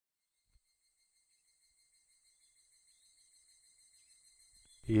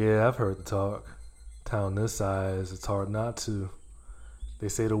Yeah, I've heard the talk. Town this size, it's hard not to. They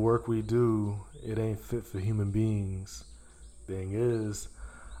say the work we do, it ain't fit for human beings. Thing is,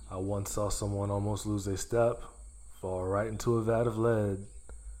 I once saw someone almost lose their step, fall right into a vat of lead.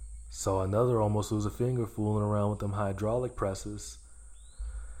 Saw another almost lose a finger fooling around with them hydraulic presses.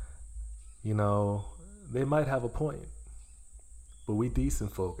 You know, they might have a point, but we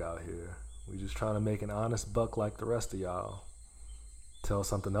decent folk out here. We just trying to make an honest buck like the rest of y'all. Till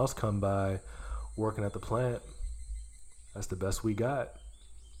something else come by, working at the plant. That's the best we got.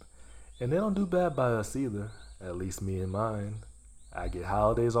 And they don't do bad by us either, at least me and mine. I get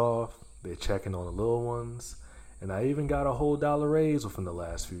holidays off, they checking on the little ones, and I even got a whole dollar raise within the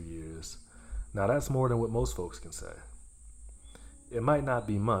last few years. Now that's more than what most folks can say. It might not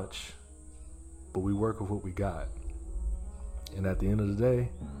be much, but we work with what we got. And at the end of the day,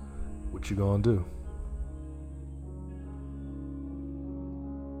 what you gonna do?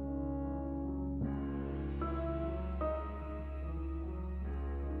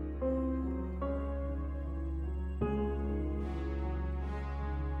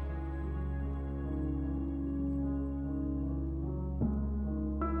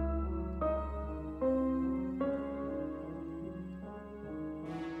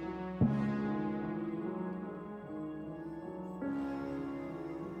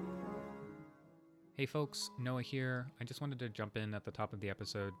 Hey folks, Noah here. I just wanted to jump in at the top of the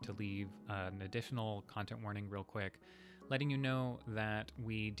episode to leave an additional content warning real quick, letting you know that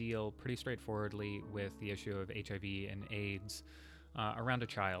we deal pretty straightforwardly with the issue of HIV and AIDS around a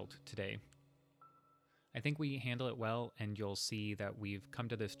child today. I think we handle it well, and you'll see that we've come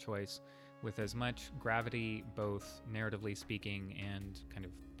to this choice with as much gravity, both narratively speaking and kind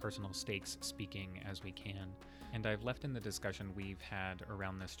of personal stakes speaking, as we can. And I've left in the discussion we've had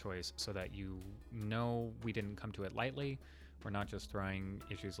around this choice so that you know we didn't come to it lightly. We're not just throwing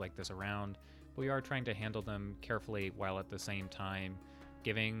issues like this around. We are trying to handle them carefully while at the same time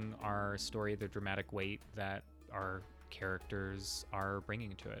giving our story the dramatic weight that our characters are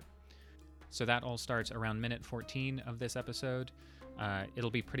bringing to it. So that all starts around minute 14 of this episode. It'll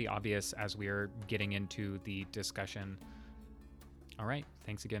be pretty obvious as we're getting into the discussion. All right,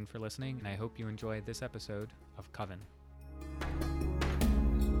 thanks again for listening, and I hope you enjoy this episode of Coven.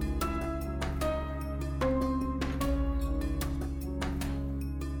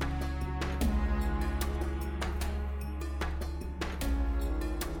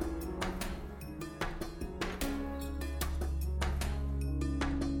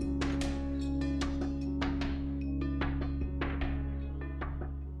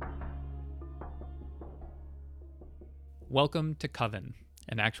 Welcome to Coven,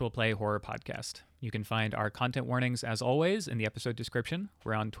 an actual play horror podcast. You can find our content warnings, as always, in the episode description.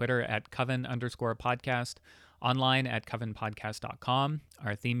 We're on Twitter at Coven_podcast, online at covenpodcast.com.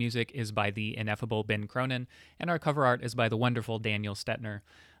 Our theme music is by the ineffable Ben Cronin, and our cover art is by the wonderful Daniel Stetner.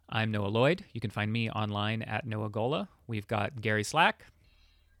 I'm Noah Lloyd. You can find me online at Noah Gola. We've got Gary Slack.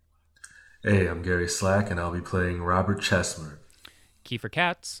 Hey, I'm Gary Slack, and I'll be playing Robert Chesmer. Kiefer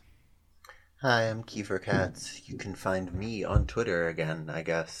Katz. Hi, I'm Kiefer Katz. You can find me on Twitter again, I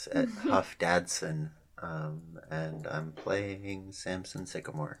guess, at Huff Dadson, and I'm playing Samson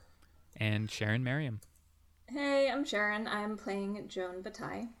Sycamore. And Sharon Merriam. Hey, I'm Sharon. I'm playing Joan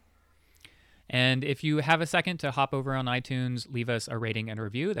Bataille. And if you have a second to hop over on iTunes, leave us a rating and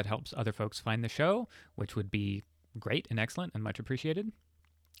review. That helps other folks find the show, which would be great and excellent and much appreciated.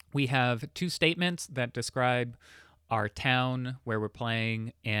 We have two statements that describe our town, where we're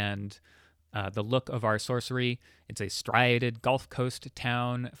playing, and the look of our sorcery. It's a striated Gulf Coast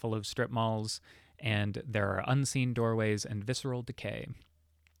town full of strip malls, and there are unseen doorways and visceral decay.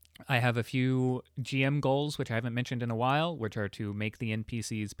 I have a few GM goals, which I haven't mentioned in a while, which are to make the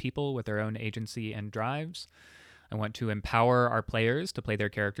NPCs people with their own agency and drives. I want to empower our players to play their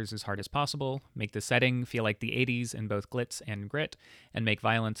characters as hard as possible, make the setting feel like the 80s in both glitz and grit, and make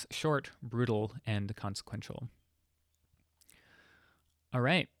violence short, brutal, and consequential. All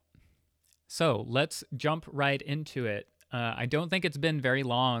right. So let's jump right into it. I don't think it's been very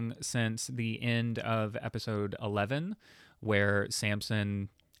long since the end of episode 11, where Samson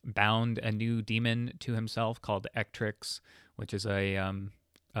bound a new demon to himself called Ectrix, which is a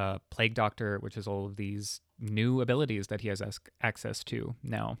plague doctor, which is all of these new abilities that he has access to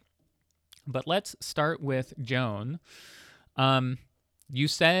now. But let's start with Joan. You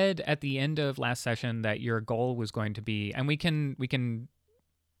said at the end of last session that your goal was going to be, and we can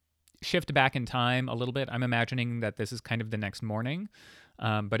shift back in time a little bit. I'm imagining that this is kind of the next morning.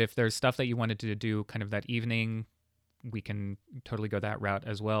 But if there's stuff that you wanted to do kind of that evening, we can totally go that route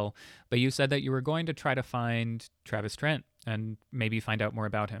as well. But you said that you were going to try to find Travis Trent and maybe find out more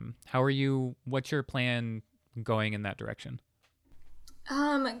about him. How are you? What's your plan going in that direction?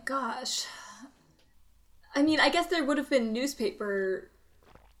 Gosh. I mean, I guess there would have been newspaper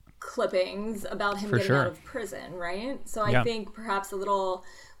clippings about him For getting sure. out of prison, right? So Yeah. I think perhaps a little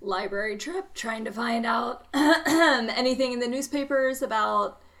library trip trying to find out anything in the newspapers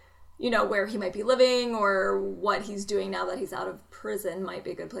about, where he might be living or what he's doing now that he's out of prison might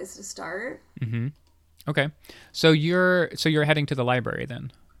be a good place to start. Okay, so you're heading to the library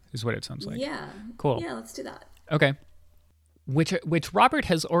then, is what it sounds like. Yeah. Cool. Yeah, let's do that. Okay. Which Robert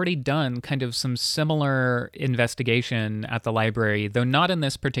has already done kind of some similar investigation at the library, though not in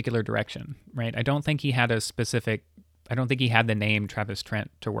this particular direction, right? I don't think he had the name Travis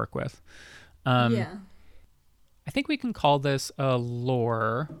Trent to work with. Yeah. I think we can call this a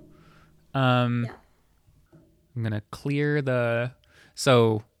lore. I'm going to clear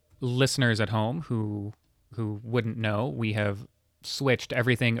so listeners at home who wouldn't know, we have switched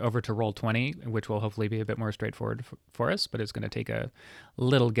everything over to Roll20, which will hopefully be a bit more straightforward for us, but it's going to take a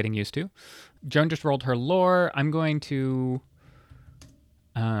little getting used to. Joan just rolled her lore. I'm going to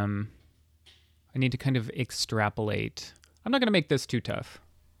I need to kind of extrapolate. I'm not going to make this too tough.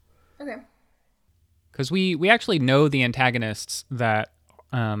 Okay. Because we actually know the antagonists that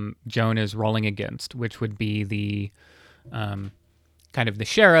Joan is rolling against, which would be the kind of the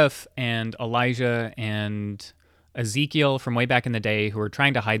sheriff and Elijah and Ezekiel from way back in the day who are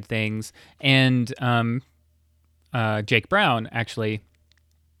trying to hide things, and Jake Brown, actually,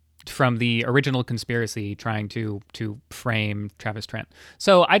 from the original conspiracy trying to frame Travis Trent.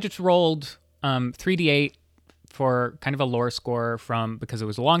 So I just rolled 3d8 for kind of a lore score because it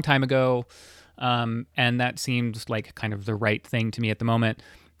was a long time ago, and that seemed like kind of the right thing to me at the moment.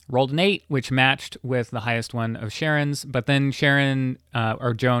 Rolled an 8, which matched with the highest one of Sharon's, but then Joan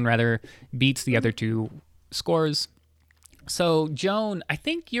rather, beats the other two scores. So Joan, I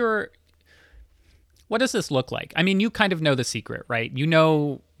think what does this look like? I mean, you kind of know the secret, right? You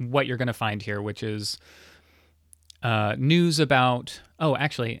know what you're going to find here, which is news about,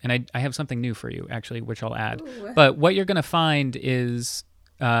 actually, and I have something new for you, actually, which I'll add. Ooh. But what you're going to find is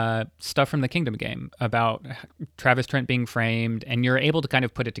stuff from the Kingdom game about Travis Trent being framed, and you're able to kind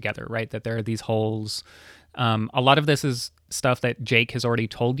of put it together, right? That there are these holes. A lot of this is stuff that Jake has already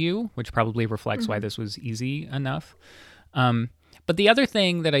told you, which probably reflects why this was easy enough. But the other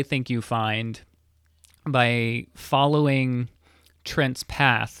thing that I think you find by following Trent's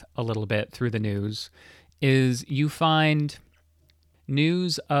path a little bit through the news is you find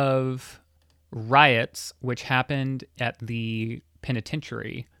news of riots which happened at the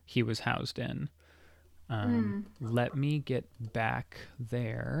penitentiary he was housed in. Let me get back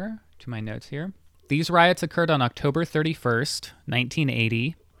there to my notes here. These riots occurred on October 31st,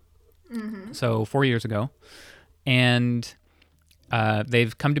 1980, so 4 years ago. And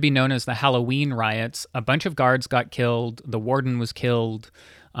they've come to be known as the Halloween riots. A bunch of guards got killed. The warden was killed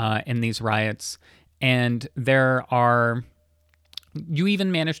in these riots. And you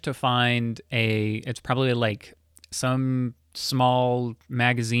even managed to find it's probably like some small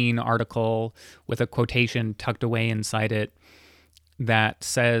magazine article with a quotation tucked away inside it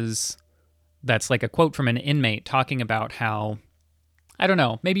that's like a quote from an inmate talking about how, I don't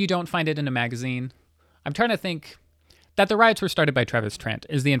know, maybe you don't find it in a magazine. I'm trying to think that the riots were started by Travis Trent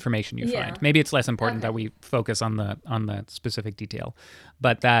is the information you find. Maybe it's less important that we focus on the specific detail,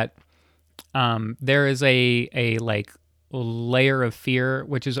 but that there is a like layer of fear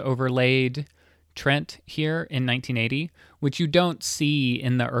which is overlaid Trent here in 1980, which you don't see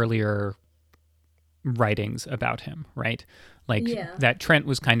in the earlier writings about him, right? Like that Trent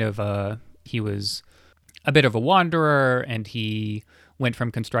was kind of he was a bit of a wanderer, and he went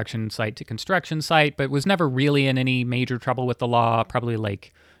from construction site to construction site, but was never really in any major trouble with the law, probably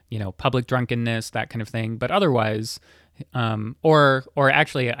like, public drunkenness, that kind of thing. But otherwise, or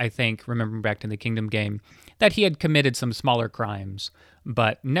actually, I think, remembering back to the Kingdom game, that he had committed some smaller crimes,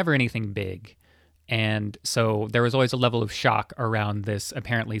 but never anything big. And so there was always a level of shock around this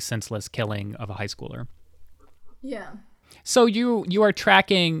apparently senseless killing of a high schooler. Yeah. So you are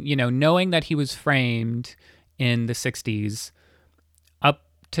tracking, knowing that he was framed in the 60s up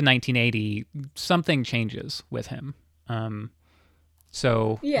to 1980, something changes with him.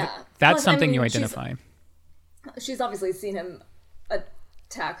 So that's Plus, something you identify. She's obviously seen him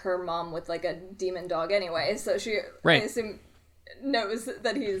attack her mom with like a demon dog anyway, so she, I assume, knows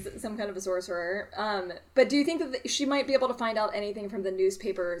that he's some kind of a sorcerer. But do you think that she might be able to find out anything from the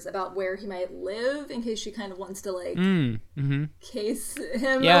newspapers about where he might live in case she kind of wants to like case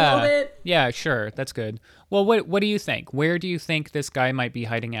him a little bit? Yeah, sure. That's good. Well, what do you think? Where do you think this guy might be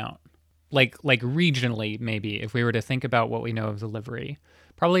hiding out? like regionally, maybe, if we were to think about what we know of the livery.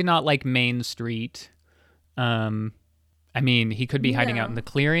 Probably not like Main Street. I mean, he could be hiding out in the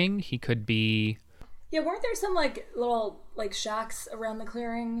clearing. He could be... Yeah, weren't there some like little like shacks around the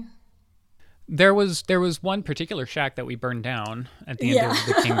clearing? There was one particular shack that we burned down at the end of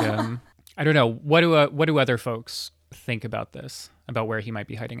the kingdom. I don't know. What do other folks think about this? About where he might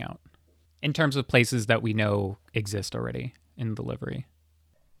be hiding out? In terms of places that we know exist already in the livery.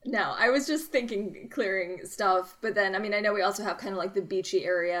 No, I was just thinking clearing stuff, but then, I mean, I know we also have kind of like the beachy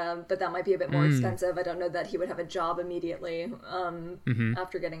area, but that might be a bit more expensive. I don't know that he would have a job immediately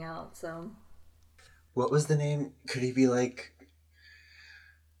after getting out, so... What was the name? Could he be like...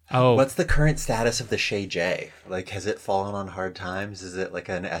 Oh. What's the current status of the Shay J? Like, has it fallen on hard times? Is it like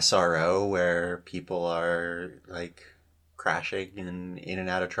an SRO where people are like crashing and in and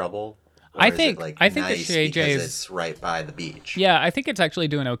out of trouble? Or I think the the Shay J is... it's right by the beach. Yeah, I think it's actually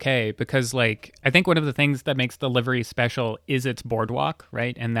doing okay because, like, I think one of the things that makes the livery special is its boardwalk,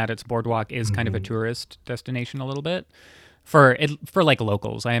 right? And that its boardwalk is kind of a tourist destination a little bit. For like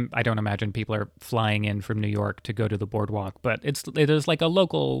locals, I don't imagine people are flying in from New York to go to the boardwalk, but it is like a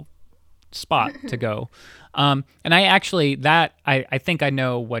local spot to go. And I think I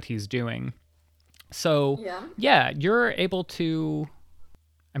know what he's doing. So yeah, you're able to.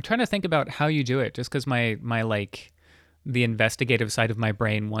 I'm trying to think about how you do it, just because my like the investigative side of my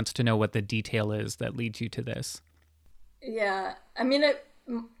brain wants to know what the detail is that leads you to this. Yeah, I mean, I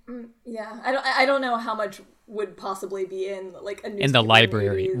don't know how much would possibly be in like a newspaper in the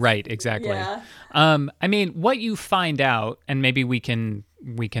library, news. Right? Exactly. Yeah. I mean, what you find out, and maybe we can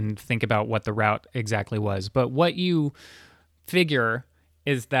think about what the route exactly was, but what you figure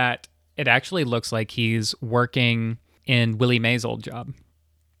is that it actually looks like he's working in Willie Mae's old job.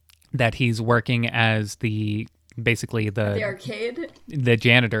 That he's working as the arcade, the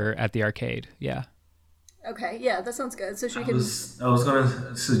janitor at the arcade. Yeah. Okay, yeah, that sounds good. So she can... I was going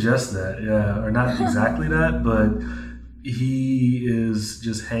to suggest that, yeah. Or not exactly that, but he is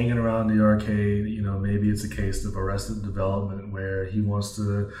just hanging around the arcade. You know, maybe it's a case of Arrested Development where he wants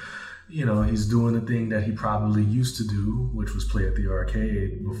to, you know, he's doing the thing that he probably used to do, which was play at the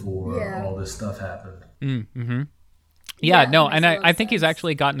arcade before all this stuff happened. Mm-hmm. Yeah, no, and I think he's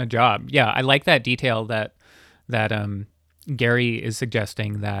actually gotten a job. Yeah, I like that detail that Gary is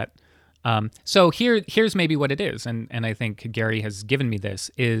suggesting that. So here's maybe what it is, and I think Gary has given me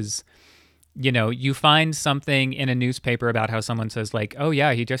this, is, you know, you find something in a newspaper about how someone says like, oh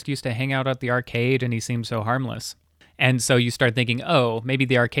yeah, he just used to hang out at the arcade and he seems so harmless. And so you start thinking, oh, maybe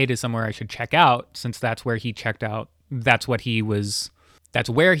the arcade is somewhere I should check out, since that's where he checked out. That's where he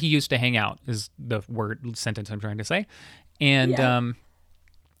used to hang out, is the sentence I'm trying to say. And,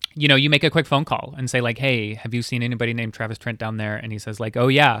 you know, you make a quick phone call and say like, hey, have you seen anybody named Travis Trent down there? And he says like, oh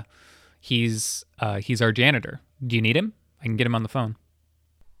yeah, he's our janitor. Do you need him? I can get him on the phone.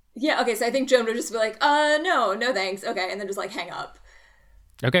 Yeah, okay, so I think Joan would just be like, no thanks, okay, and then just like hang up.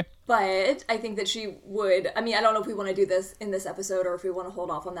 Okay. But I think that she would, I mean, I don't know if we want to do this in this episode or if we want to hold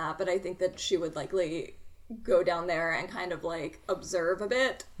off on that, but I think that she would likely go down there and kind of like observe a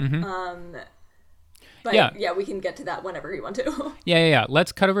bit. Mm-hmm. But yeah, we can get to that whenever you want to. Yeah.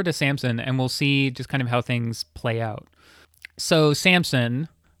 Let's cut over to Samson and we'll see just kind of how things play out. So Samson,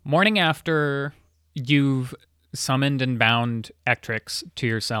 morning after you've summoned and bound Ectrix to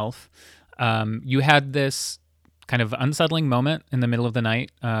yourself, you had this kind of unsettling moment in the middle of the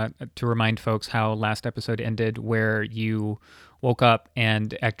night, to remind folks how last episode ended, where you woke up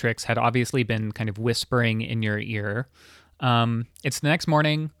and Ectrix had obviously been kind of whispering in your ear. It's the next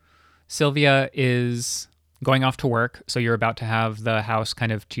morning. Sylvia is going off to work, so you're about to have the house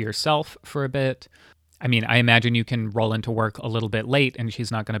kind of to yourself for a bit. I mean, I imagine you can roll into work a little bit late and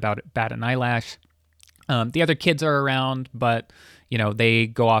she's not going to bat an eyelash. The other kids are around, but, you know, they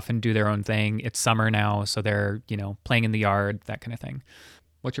go off and do their own thing. It's summer now, so they're, you know, playing in the yard, that kind of thing.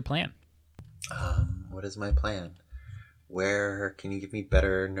 What's your plan? What is my plan? Where can you give me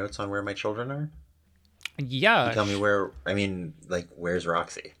better notes on where my children are? Yeah. Can you tell me where's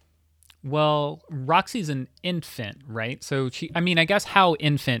Roxy? Well, Roxy's an infant, right? So I guess how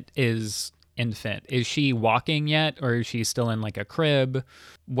infant is infant? Is she walking yet, or is she still in like a crib?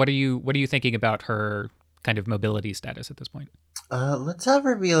 What are you thinking about her kind of mobility status at this point? Let's have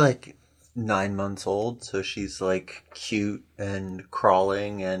her be like 9 months old, so she's like cute and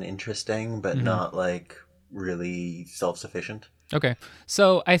crawling and interesting, but not like really self-sufficient. Okay,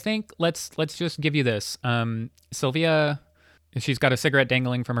 so I think let's just give you this. Sylvia, she's got a cigarette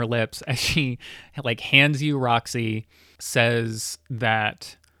dangling from her lips as she like hands you Roxy, says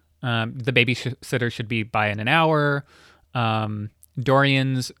that the babysitter should be by in an hour.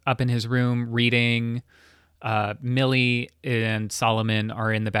 Dorian's up in his room reading. Millie and Solomon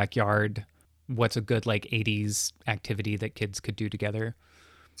are in the backyard. What's a good like 80s activity that kids could do together?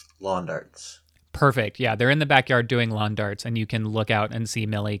 Lawn darts. Perfect. Yeah, they're in the backyard doing lawn darts, and you can look out and see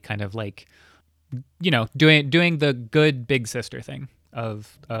Millie kind of like, doing the good big sister thing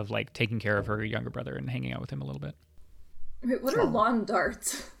of like taking care of her younger brother and hanging out with him a little bit. Wait, what are lawn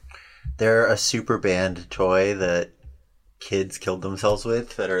darts? They're a super band toy that kids killed themselves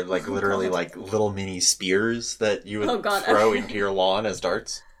with that are like literally like little mini spears that you would throw into your lawn as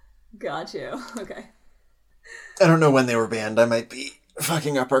darts. Got you. Okay. I don't know when they were banned. I might be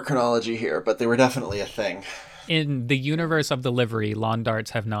fucking up our chronology here, but they were definitely a thing. In the universe of the livery, lawn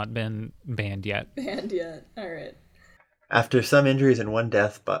darts have not been banned yet. All right. After some injuries and one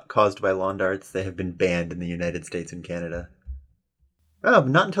death caused by lawn darts, they have been banned in the United States and Canada. Oh,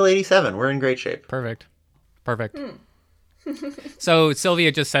 not until 87. We're in great shape. Perfect. So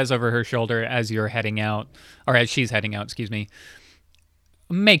Sylvia just says over her shoulder as you're heading out, or as she's heading out, excuse me,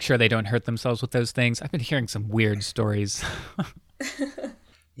 make sure they don't hurt themselves with those things. I've been hearing some weird stories.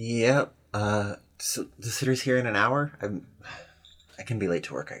 Yep. So the sitter's here in an hour. I can be late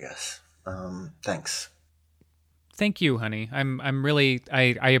to work, I guess. Thanks. Thank you, honey. I'm really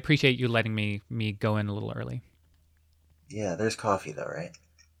I appreciate you letting me go in a little early. Yeah, there's coffee though, right?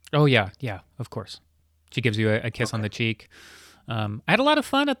 Oh yeah, of course. She gives you a kiss on the cheek. I had a lot of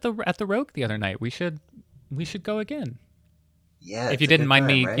fun at the Rogue the other night. We should go again. Yeah. If you didn't mind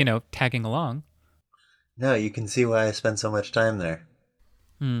me, right? Tagging along. No, you can see why I spend so much time there.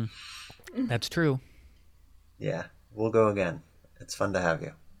 That's true. Yeah, we'll go again. It's fun to have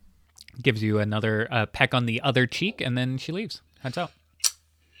you. Gives you another peck on the other cheek, and then she leaves. Heads out.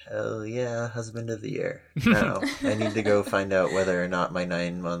 Hell yeah, husband of the year. Now, I need to go find out whether or not my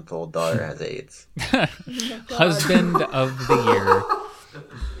 9-month-old daughter has AIDS. Husband of the year.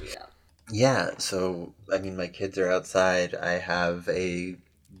 Yeah, so, I mean, my kids are outside. I have a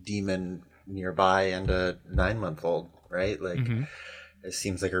demon nearby and a 9-month-old, right? Like, It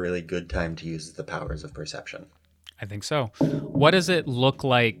seems like a really good time to use the powers of perception. I think so. What does it look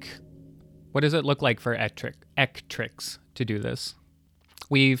like? What does it look like for Ectrix to do this?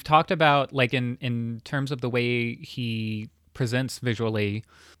 We've talked about, like, in terms of the way he presents visually,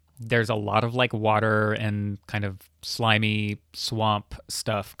 there's a lot of like water and kind of slimy swamp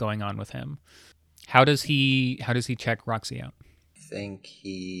stuff going on with him. How does he check Roxy out? I think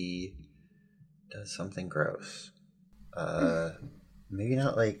he does something gross. Maybe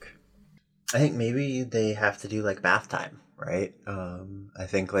not like. I think maybe they have to do like bath time, right? I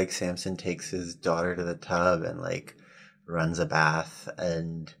think like Samson takes his daughter to the tub and like runs a bath,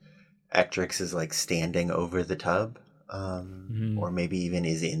 and Ectrix is like standing over the tub, or maybe even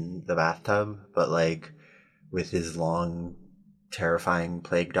is in the bathtub, but like with his long, terrifying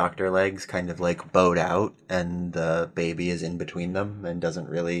plague doctor legs kind of like bowed out, and the baby is in between them and doesn't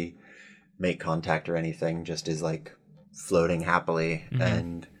really make contact or anything, just is like floating happily.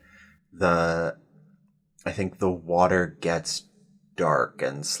 And I think the water gets dark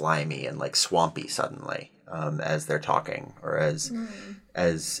and slimy and like swampy suddenly as they're talking, or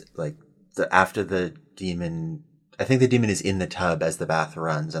as like after the demon. I think the demon is in the tub as the bath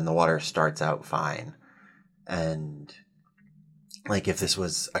runs, and the water starts out fine. And like if this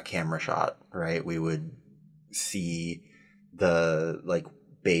was a camera shot, right, we would see the like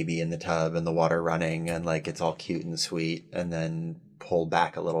baby in the tub and the water running, and like it's all cute and sweet, and then pull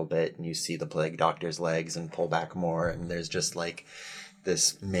back a little bit and you see the plague doctor's legs, and pull back more, and there's just like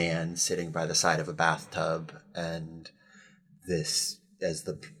this man sitting by the side of a bathtub, and this, as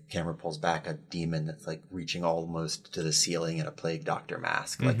the camera pulls back, a demon that's like reaching almost to the ceiling in a plague doctor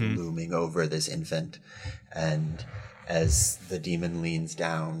mask, like looming over this infant. And as the demon leans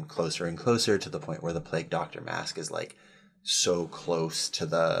down closer and closer to the point where the plague doctor mask is like so close to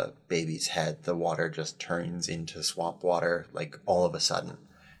the baby's head, the water just turns into swamp water, like all of a sudden.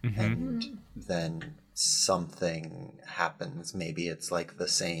 And then something happens. Maybe it's like the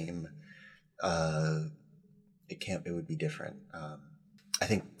same. It would be different. I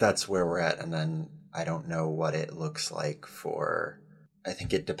think that's where we're at. And then I don't know what it looks like I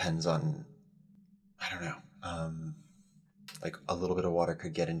think it depends on, I don't know. Like a little bit of water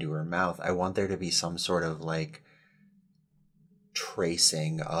could get into her mouth. I want there to be some sort of like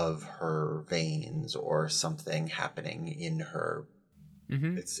tracing of her veins or something happening in her.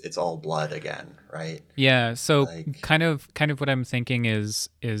 It's all blood again, right? Yeah. So like, kind of what I'm thinking is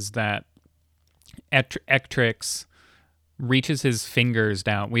that Ectrix reaches his fingers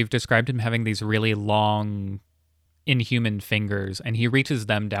down. We've described him having these really long, inhuman fingers, and he reaches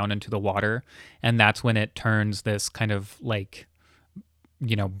them down into the water, and that's when it turns this kind of like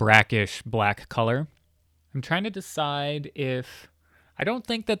brackish black color. I'm trying to decide if I don't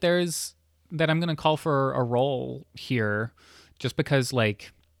think that I'm going to call for a roll here, just because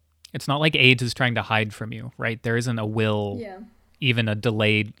like it's not like AIDS is trying to hide from you, right? There isn't a will, even a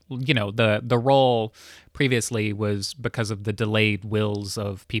delayed, the roll previously was because of the delayed wills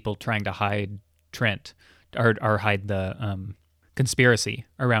of people trying to hide Trent or hide the conspiracy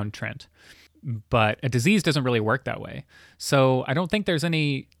around Trent. But a disease doesn't really work that way. So I don't think there's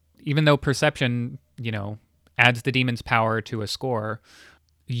any, even though perception, adds the demon's power to a score,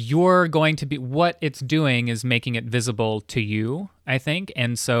 you're going to be, what it's doing is making it visible to you, I think.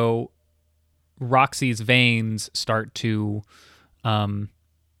 And so Roxy's veins start to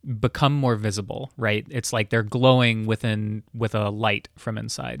become more visible, right? It's like they're glowing with a light from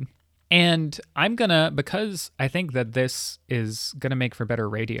inside. And because I think that this is gonna make for better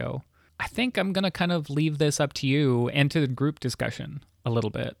radio, I think I'm gonna kind of leave this up to you and to the group discussion a little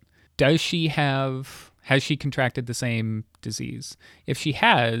bit. Has she contracted the same disease? If she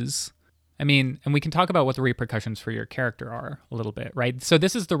has, and we can talk about what the repercussions for your character are a little bit, right? So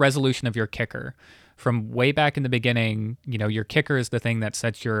this is the resolution of your kicker. From way back in the beginning, your kicker is the thing that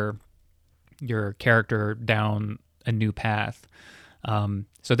sets your character down a new path.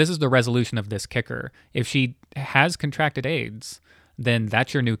 So this is the resolution of this kicker. If she has contracted AIDS, then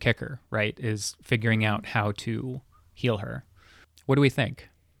that's your new kicker, right? Is figuring out how to heal her. What do we think?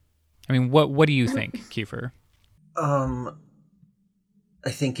 What do you think, Kiefer? I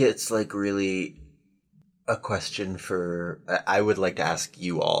think it's like really a question I would like to ask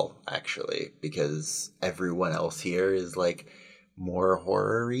you all, actually, because everyone else here is like more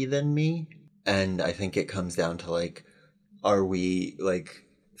horror-y than me. And I think it comes down to like, are we like,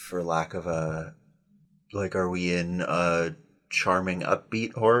 for lack of are we in a charming,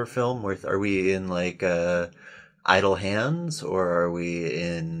 upbeat horror film? Are we in like Idle Hands, or are we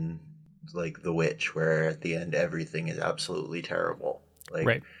in like The Witch, where at the end everything is absolutely terrible? Like,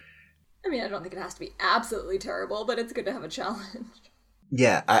 right. I don't think it has to be absolutely terrible, but it's good to have a challenge.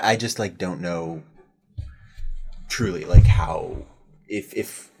 Yeah, I just like don't know truly like how,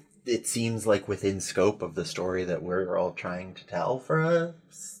 if it seems like within scope of the story that we're all trying to tell for a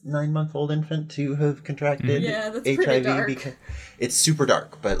 9-month-old infant to have contracted that's HIV, pretty dark. because it's super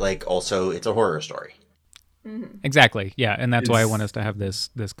dark, but like also it's a horror story. Mm-hmm. Exactly. Yeah, and that's why I want us to have this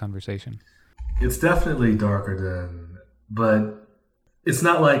conversation. It's definitely darker but it's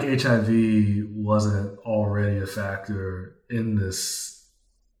not like HIV wasn't already a factor in this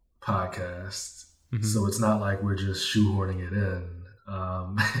podcast. Mm-hmm. So it's not like we're just shoehorning it in.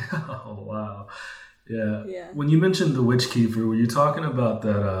 Oh, wow. Yeah. When you mentioned The Witch, Kiefer, were you talking about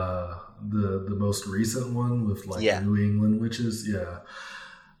that, the most recent one with like the New England witches? Yeah.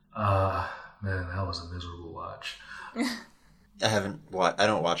 Man, that was a miserable watch. I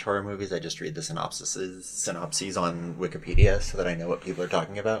don't watch horror movies. I just read the synopses on Wikipedia so that I know what people are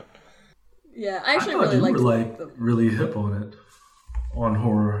talking about. Yeah, I actually really liked really hip on it, on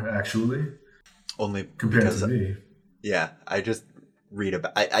horror, actually. Only compared to me. Yeah, I just read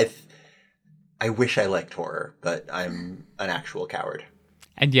about. I wish I liked horror, but I'm an actual coward.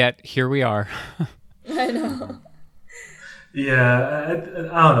 And yet here we are. I know. Yeah, I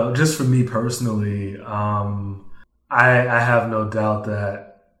don't know. Just for me personally, I have no doubt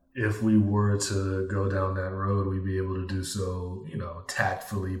that if we were to go down that road, we'd be able to do so,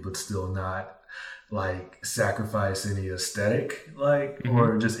 tactfully, but still not like sacrifice any aesthetic,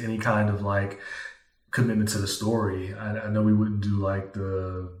 or just any kind of like commitment to the story. I know we wouldn't do like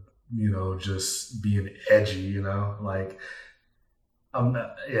the, just being edgy, like,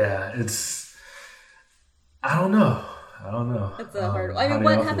 it's, I don't know. It's a hard one.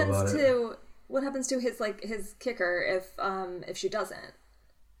 What happens to his kicker if she doesn't?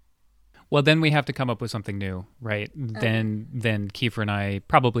 Well, then we have to come up with something new, right? Okay. Then Kiefer and I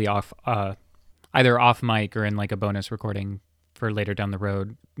probably either off mic or in like a bonus recording for later down the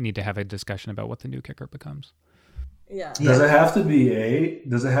road need to have a discussion about what the new kicker becomes. Yeah. Does it have to be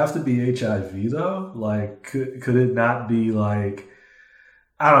HIV though? Like, could it not be like,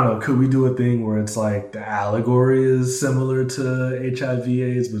 I don't know, could we do a thing where it's like the allegory is similar to HIV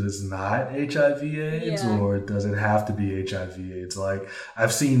AIDS, but it's not HIV AIDS? Yeah. Or does it have to be HIV AIDS? Like,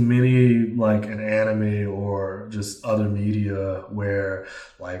 I've seen many, like an anime or just other media where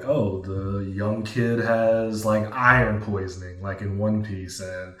like, oh, the young kid has like iron poisoning, like in One Piece,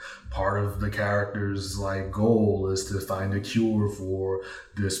 and part of the character's like goal is to find a cure for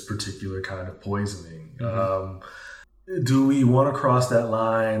this particular kind of poisoning. Mm-hmm. Do we want to cross that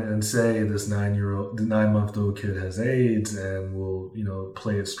line and say this 9-month-old kid has AIDS and we'll,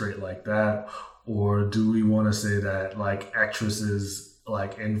 play it straight like that? Or do we want to say that like actresses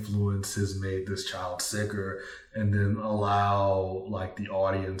like influence has made this child sicker, and then allow like the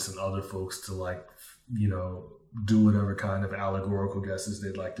audience and other folks to like, you know, do whatever kind of allegorical guesses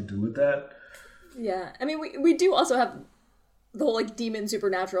they'd like to do with that. Yeah, I mean, we do also have the whole like demon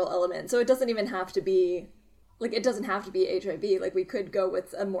supernatural element, so it doesn't even have to be like, it doesn't have to be HIV. Like, we could go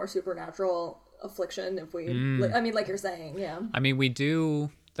with a more supernatural affliction if we like, I mean, like you're saying. Yeah, I mean, we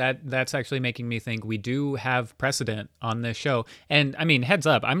do that's actually making me think we do have precedent on this show. And I mean, heads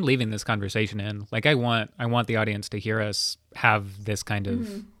up, I'm leaving this conversation in. Like, I want the audience to hear us have this kind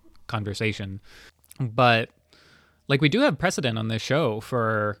of conversation. But like, we do have precedent on this show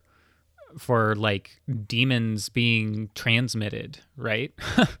for like demons being transmitted, right?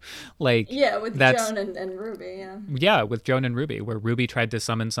 Like, yeah, with Joan and Ruby. Yeah, with Joan and Ruby, where Ruby tried to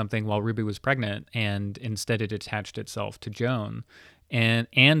summon something while Ruby was pregnant, and instead it attached itself to Joan.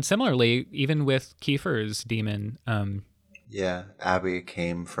 And similarly, even with Kiefer's demon. Yeah, Abby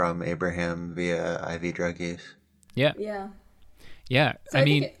came from Abraham via IV drug use. Yeah. Yeah. Yeah. So I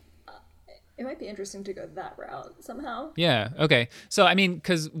mean, it might be interesting to go that route somehow. Yeah. Okay. So, I mean,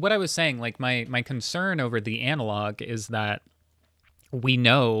 because what I was saying, like, my concern over the analog is that we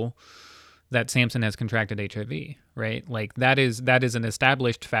know that Samson has contracted HIV, right? Like, that is an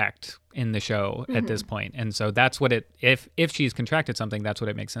established fact in the show at this point. And so that's what if she's contracted something, that's what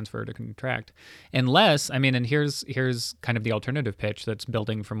it makes sense for her to contract. Unless, I mean, and here's kind of the alternative pitch that's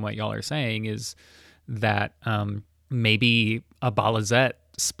building from what y'all are saying, is that maybe a Balazet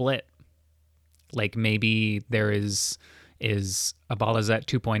split. Like, maybe there is a Balazet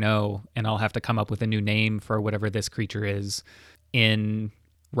 2.0, and I'll have to come up with a new name for whatever this creature is in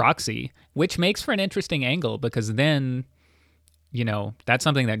Roxy, which makes for an interesting angle, because then, you know, that's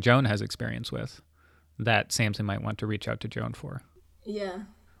something that Joan has experience with that Samson might want to reach out to Joan for. Yeah.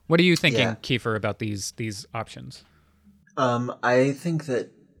 What are you thinking, Kiefer, about these options? I think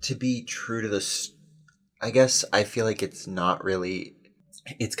that to be true to this, I guess I feel like it's not really...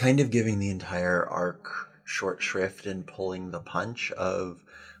 It's kind of giving the entire arc short shrift and pulling the punch of,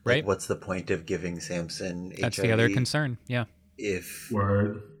 like, right. What's the point of giving Samson That's HIV the other concern, yeah. If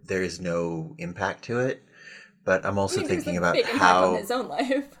Word. there is no impact to it. But I'm also thinking about big how... on his own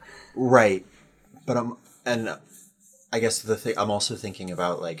life. Right. But I guess I'm also thinking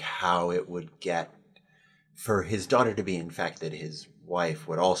about, like, how it would get... For his daughter to be infected, his wife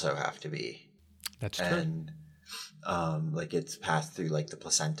would also have to be. That's true. And... like, it's passed through, like, the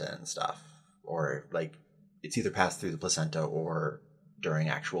placenta and stuff, or like it's either passed through the placenta or during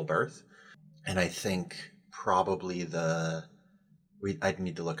actual birth. And I think probably I'd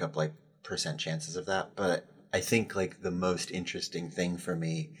need to look up like percent chances of that, but I think like the most interesting thing for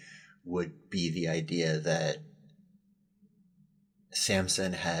me would be the idea that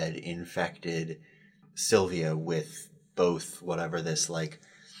Samson had infected Sylvia with both whatever this like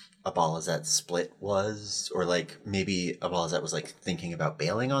Abalazet split was, or like maybe Abalazet was like thinking about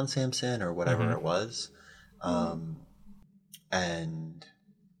bailing on Samson or whatever it was. And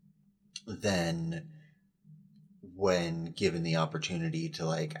then when given the opportunity to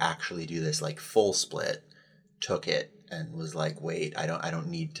like actually do this like full split, took it and was like, wait, I don't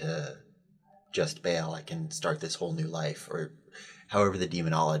need to just bail. I can start this whole new life, or however the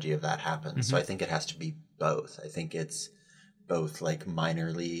demonology of that happens. So I think it has to be both. I think it's both like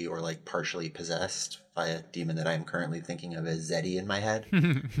minorly or like partially possessed by a demon that I'm currently thinking of as Zeddy in my head,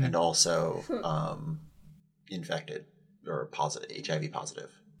 and also infected or positive, HIV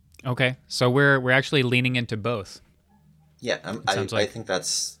positive. Okay, so we're actually leaning into both. Yeah, I think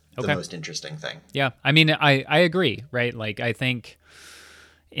that's the most interesting thing. Yeah, I mean, I agree, right? Like, I think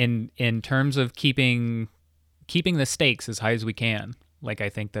in terms of keeping the stakes as high as we can, like, I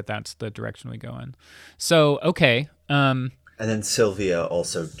think that's the direction we go in. So, okay. And then Sylvia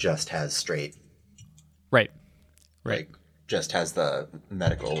also just has straight. Right. Like, just has the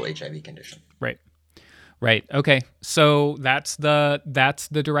medical HIV condition. Right. Okay. So that's the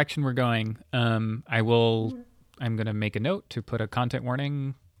direction we're going. I'm going to make a note to put a content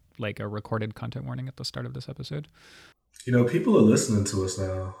warning, like a recorded content warning at the start of this episode. You know, people are listening to us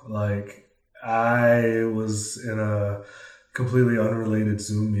now. Like, I was in a completely unrelated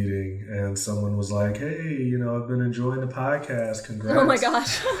Zoom meeting and someone was like, hey, you know, I've been enjoying the podcast. Congrats. Oh my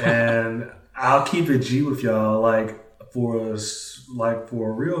gosh. And I'll keep it G with y'all. Like, for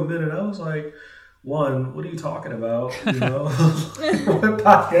a real minute, I was like, one, what are you talking about? You know, what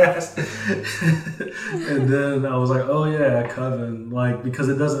podcast? And then I was like, oh yeah, Coven. Like, because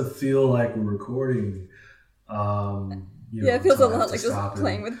it doesn't feel like we're recording. It feels a lot like just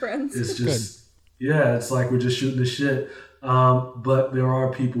playing with friends. It's just, it's like we're just shooting the shit. But there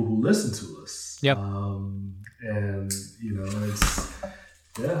are people who listen to us. Yep. And you know,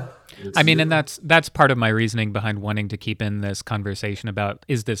 Yeah. I mean, and that's part of my reasoning behind wanting to keep in this conversation about,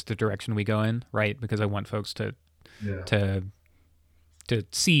 is this the direction we go in, right? Because I want folks to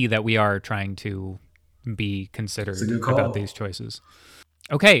see that we are trying to be considered about these choices.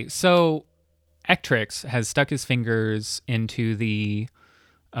 Okay, so Ectrix has stuck his fingers into the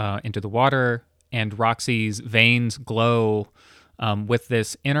water, and Roxy's veins glow with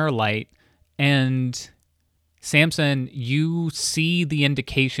this inner light. And Samson, you see the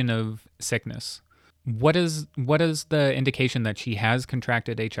indication of sickness. What is the indication that she has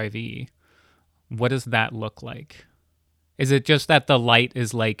contracted HIV? What does that look like? Is it just that the light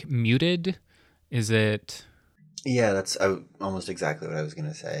is like muted? Is it? Yeah, that's almost exactly what I was going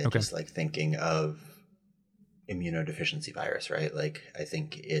to say. Okay. Just like thinking of immunodeficiency virus, right? Like I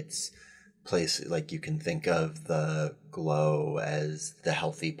think it's place, like you can think of the glow as the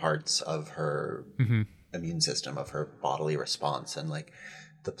healthy parts of her immune system, of her bodily response, and like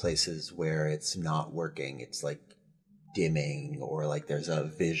the places where it's not working, it's like dimming, or like there's a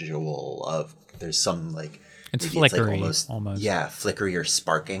visual of, there's some like it's flickery, it's like almost. Yeah, flickery or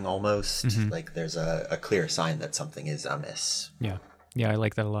sparking almost. Like there's a clear sign that something is amiss. Yeah, I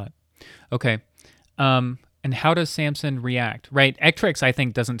like that a lot. Okay, and how does Samson react? Right, Ectrix I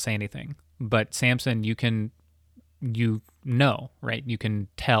think doesn't say anything, but Samson, you know, right? You can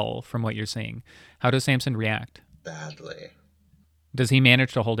tell from what you're seeing. How does Samson react? Badly. Does he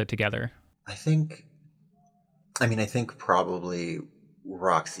manage to hold it together? I think probably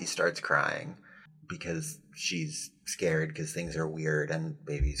Roxy starts crying because she's scared because things are weird and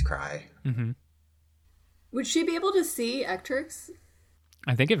babies cry. Would she be able to see Ectrix?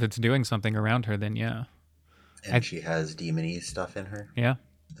 I think if it's doing something around her, then yeah. And she has demon-y stuff in her? Yeah.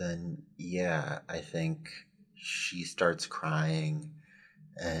 Then, yeah, I think she starts crying,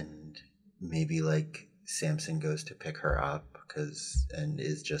 and maybe like Samson goes to pick her up and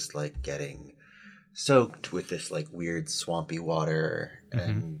is just like getting soaked with this like weird swampy water.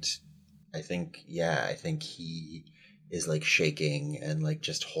 And I think he is like shaking and like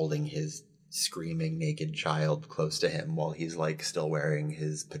just holding his screaming naked child close to him while he's like still wearing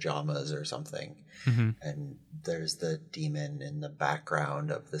his pajamas or something. And there's the demon in the background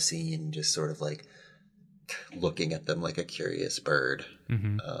of the scene just sort of like looking at them like a curious bird.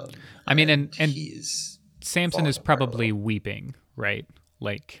 I mean, and he's Samson is probably weeping, right?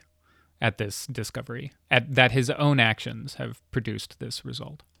 Like at this discovery, that his own actions have produced this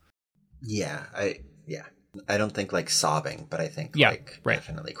result. Yeah, I don't think like sobbing, but I think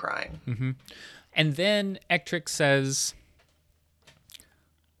definitely crying. And then Ectrix says,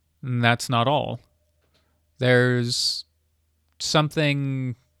 "That's not all. There's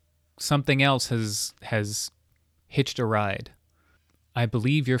something else has hitched a ride. I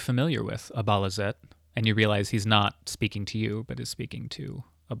believe you're familiar with Abalazet." And you realize he's not speaking to you, but is speaking to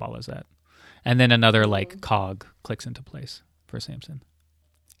Abalazet. And then another like cog clicks into place for Samson.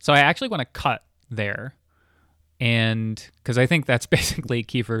 So I actually want to cut there, and because I think that's basically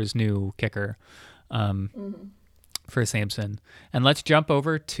Kiefer's new kicker for Samson. And let's jump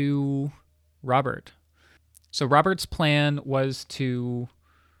over to Robert. So Robert's plan was to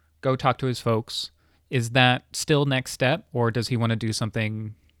go talk to his folks. Is that still next step, or does he want to do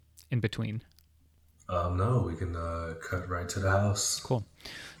something in between? No, we can cut right to the house. Cool.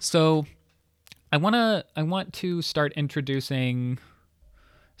 So I want to start introducing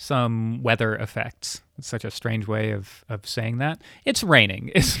some weather effects. It's such a strange way of saying that. It's raining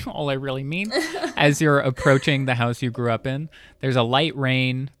is all I really mean. As you're approaching the house you grew up in, there's a light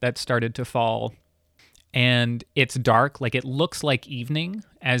rain that started to fall, and it's dark. Like it looks like evening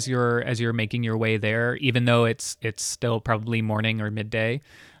as you're making your way there, even though it's still probably morning or midday.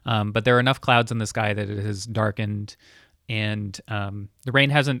 But there are enough clouds in the sky that it has darkened, and the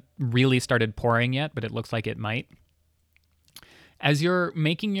rain hasn't really started pouring yet, but it looks like it might. As you're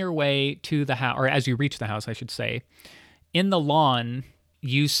making your way to the house, or as you reach the house, I should say, in the lawn,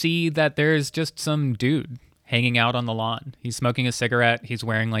 you see that there's just some dude hanging out on the lawn. He's smoking a cigarette. He's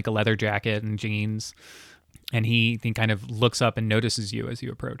wearing like a leather jacket and jeans, and he kind of looks up and notices you as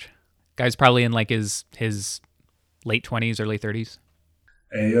you approach. Guy's probably in like his late 20s, early 30s.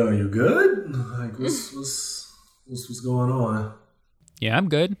 Hey, yo, you good? Like, what's going on? Yeah, I'm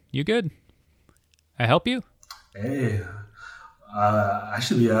good. You good? I help you? Hey, I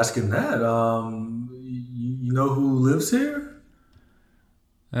should be asking that. You know who lives here?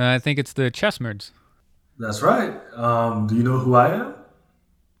 I think it's the Chessmerds. That's right. Do you know who I am?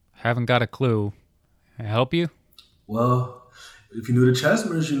 Haven't got a clue. Can I help you? Well, if you knew the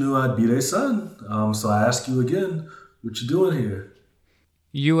Chessmerds, you knew I'd be their son. So I ask you again, what you doing here?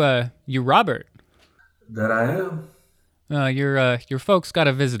 You Robert? That I am. Your folks got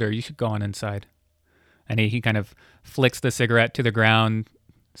a visitor. You should go on inside. And he kind of flicks the cigarette to the ground,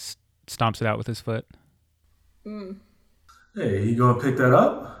 stomps it out with his foot. Hey, you gonna pick that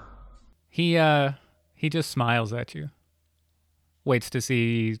up? He just smiles at you. Waits to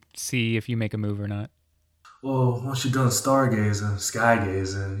see if you make a move or not. Well, once you're done stargazing,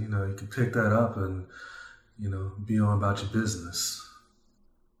 skygazing, you can pick that up and, be on about your business.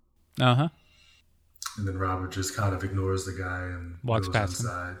 Uh-huh. And then Robert just kind of ignores the guy and walks goes past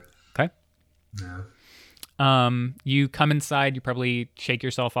inside. Him. Okay. Yeah. You come inside, you probably shake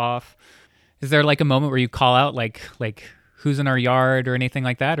yourself off. Is there like a moment where you call out like who's in our yard or anything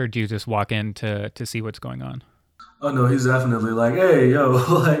like that, or do you just walk in to see what's going on? Oh no, he's definitely like, hey, yo,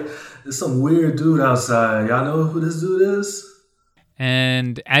 like there's some weird dude outside. Y'all know who this dude is?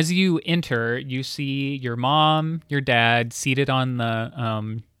 And as you enter, you see your mom, your dad seated on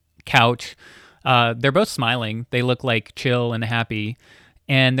the couch. They're both smiling. They look like chill and happy.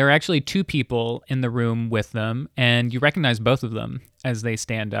 And there are actually two people in the room with them, and you recognize both of them as they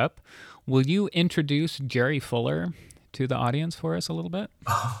stand up. Will you introduce Jerry Fuller to the audience for us a little bit?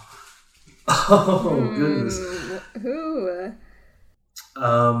 Oh, goodness. Who?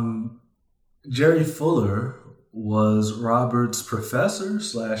 Jerry Fuller was Robert's professor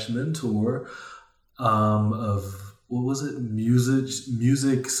 / mentor of, what was it?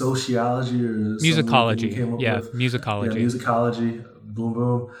 Music sociology or musicology. Musicology. Yeah, musicology. Boom,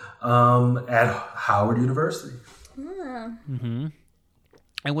 boom. At Howard University. Yeah. Mm-hmm.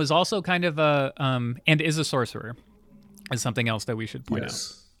 And was also kind of and is a sorcerer, is something else that we should point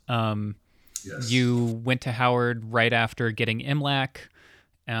out. Yes. You went to Howard right after getting MLAC,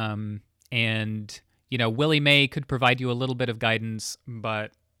 and Willie May could provide you a little bit of guidance,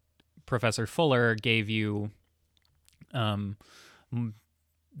 but Professor Fuller gave you some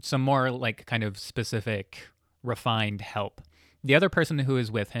more like kind of specific, refined help. The other person who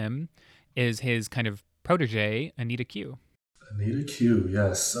is with him is his kind of protege, Anita Q. Anita Q,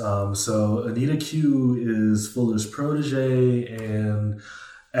 yes. So Anita Q is Fuller's protege and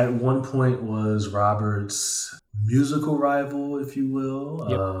at one point was Robert's musical rival, if you will,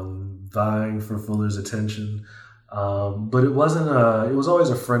 vying for Fuller's attention. But it was always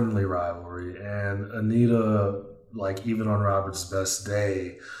a friendly rivalry. And Anita, like even on Robert's best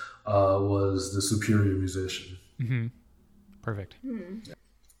day, was the superior musician. Mm-hmm. Perfect.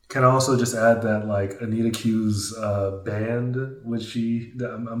 Can I also just add that like Anita Q's band, which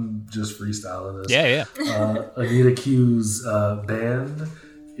I'm just freestyling this. Yeah. Anita Q's band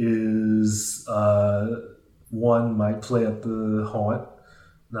is one might play at the Haunt.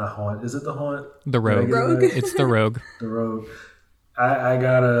 Not Haunt. Is it the Haunt? The Rogue. It's the Rogue. The Rogue. I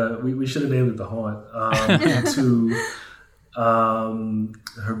gotta. We should have named it the Haunt. And two,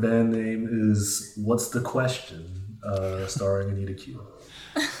 her band name is What's the Question, starring Anita Q.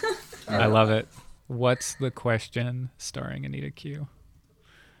 I love it. What's the Question, starring Anita Q.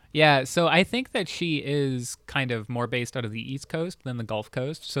 Yeah, so I think that she is kind of more based out of the East Coast than the Gulf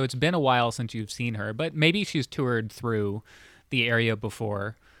Coast. So it's been a while since you've seen her, but maybe she's toured through the area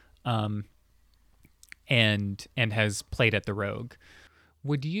before, and has played at the Rogue.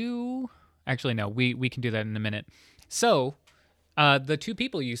 Would you actually no? We can do that in a minute. So the two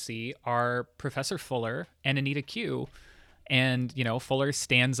people you see are Professor Fuller and Anita Q. And, Fuller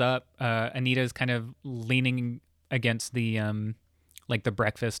stands up. Anita's kind of leaning against the the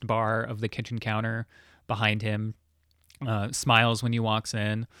breakfast bar of the kitchen counter behind him, smiles when he walks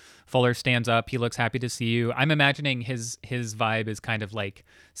in. Fuller stands up. He looks happy to see you. I'm imagining his vibe is kind of like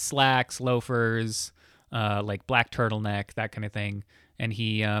slacks, loafers, like black turtleneck, that kind of thing. And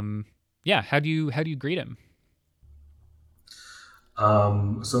he, how do you greet him?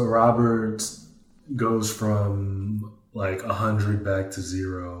 So Robert goes from like 100 back to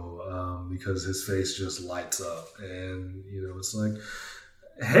 0 because his face just lights up, and it's like,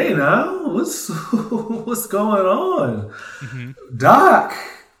 hey, now what's going on? Mm-hmm. Doc,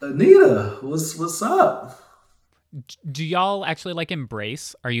 Anita, what's up? Do y'all actually like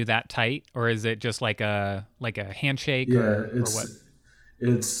embrace? Are you that tight, or is it just like a handshake? Yeah, or what?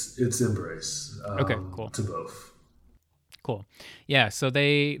 It's embrace. Okay, cool. To both. Cool. Yeah, so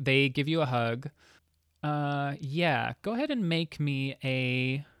they give you a hug. Go ahead and make me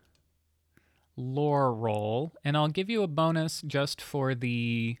a lore roll, and I'll give you a bonus just for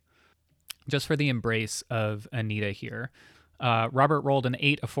the embrace of Anita here. Robert rolled an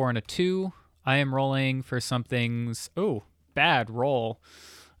 8, a 4, and a 2. I am rolling for something's bad roll.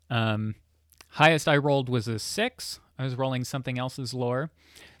 Highest I rolled was a 6. I was rolling something else's lore.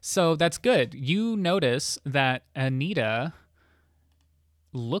 So that's good. You notice that Anita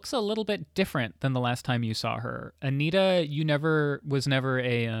looks a little bit different than the last time you saw her. Anita, was never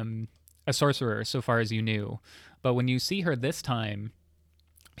a sorcerer so far as you knew, but when you see her this time,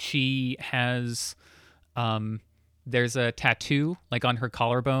 she has there's a tattoo like on her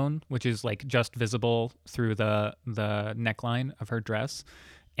collarbone, which is like just visible through the neckline of her dress,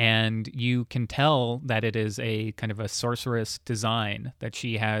 and you can tell that it is a kind of a sorceress design, that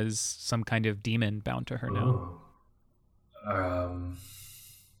she has some kind of demon bound to her now.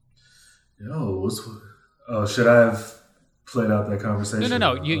 Should I have played out that conversation?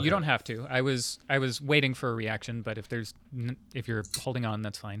 No. You don't have to. I was waiting for a reaction, but if you're holding on,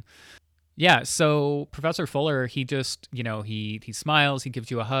 that's fine. Yeah. So Professor Fuller, he just, he smiles, he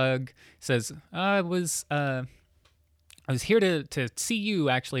gives you a hug, says, I was here to see you,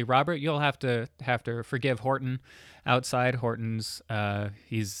 actually, Robert. You'll have to forgive Horton outside. Horton's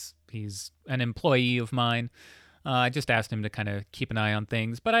he's an employee of mine. I just asked him to kind of keep an eye on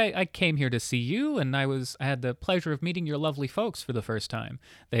things, but I came here to see you, and I had the pleasure of meeting your lovely folks for the first time.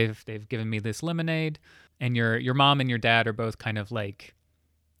 They've given me this lemonade, and your mom and your dad are both kind of like,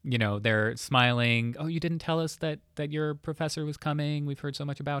 they're smiling. Oh, you didn't tell us that your professor was coming. We've heard so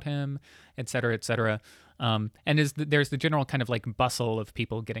much about him, et cetera, et cetera. And there's the general kind of like bustle of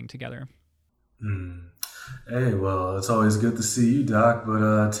people getting together. Hey, well, it's always good to see you, Doc,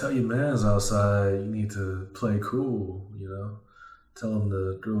 but tell your mans outside you need to play cool, Tell him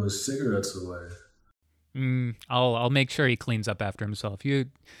to throw his cigarettes away. I'll make sure he cleans up after himself. You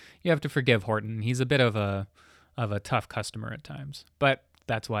have to forgive Horton. He's a bit of a tough customer at times, but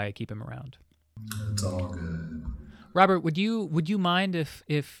that's why I keep him around. It's all good. Robert, would you mind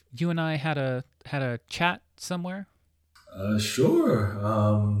if you and I had a chat somewhere? Sure.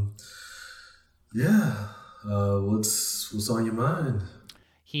 Yeah. What's on your mind?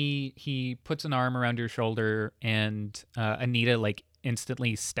 He puts an arm around your shoulder, and Anita like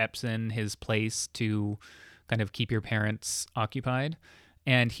instantly steps in his place to kind of keep your parents occupied,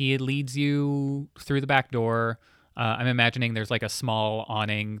 and he leads you through the back door. I'm imagining there's like a small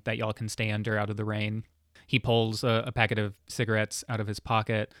awning that y'all can stay under out of the rain. He pulls a packet of cigarettes out of his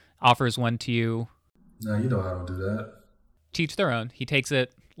pocket, offers one to you. No, you know I don't do that. To each their own. He takes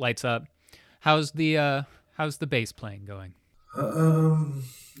it, lights up. How's the bass playing going? I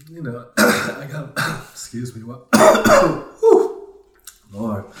got. Excuse me. What?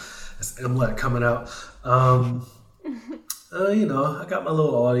 Lord, that's MLET coming out. I got my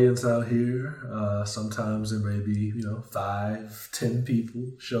little audience out here. Sometimes there may be, 5-10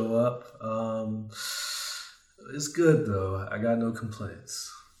 people show up. It's good though. I got no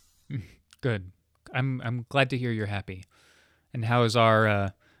complaints. Good. I'm glad to hear you're happy. And how is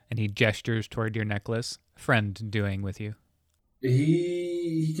our and he gestures toward your necklace, friend doing with you?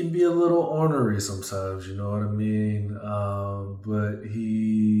 He can be a little ornery sometimes, you know what I mean? But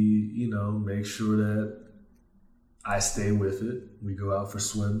he, makes sure that I stay with it. We go out for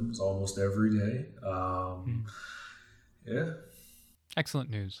swims almost every day. Yeah. Excellent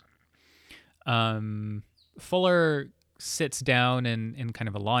news. Fuller sits down in kind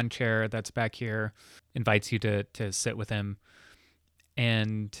of a lawn chair that's back here, invites you to sit with him,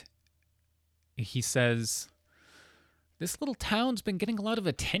 and he says, "This little town's been getting a lot of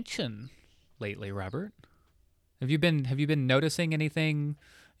attention lately, Robert. Have you been noticing anything,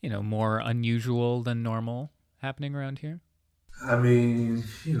 more unusual than normal happening around here?" I mean,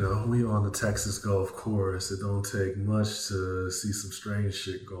 we on the Texas Gulf Course. It don't take much to see some strange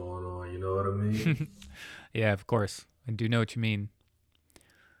shit going on. You know what I mean? Yeah, of course. I do know what you mean.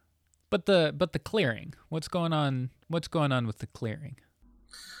 But the clearing. What's going on? What's going on with the clearing?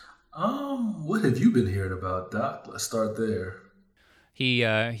 What have you been hearing about, Doc? Let's start there. He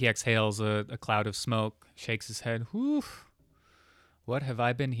exhales a cloud of smoke, shakes his head. Whew. What have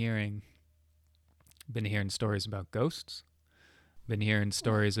I been hearing? Been hearing stories about ghosts. Been hearing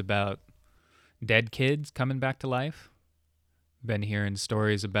stories about dead kids coming back to life. Been hearing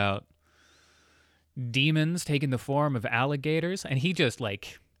stories about demons taking the form of alligators. And he just I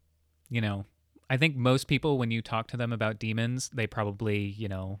think most people, when you talk to them about demons, they probably,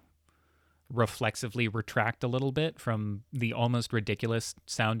 reflexively retract a little bit from the almost ridiculous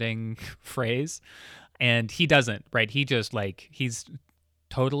sounding phrase. And he doesn't, right? He just he's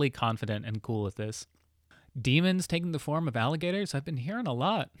totally confident and cool with this. Demons taking the form of alligators? I've been hearing a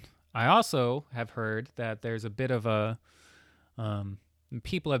lot. I also have heard that there's a bit of a...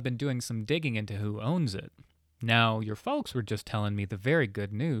 people have been doing some digging into who owns it. Now, your folks were just telling me the very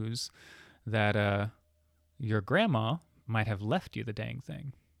good news that your grandma might have left you the dang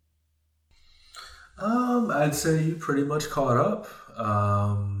thing. I'd say you pretty much caught up.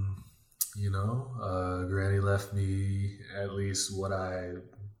 Granny left me at least what I,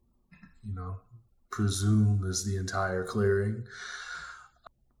 presume is the entire clearing.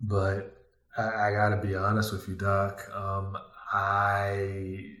 But I gotta be honest with you, Doc.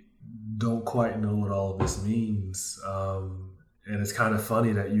 I don't quite know what all of this means. And it's kind of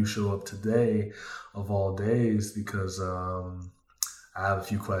funny that you show up today, of all days, because I have a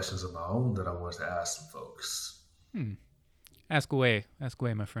few questions of my own that I wanted to ask some folks. Ask away,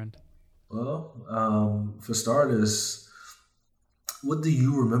 my friend. Well, for starters, what do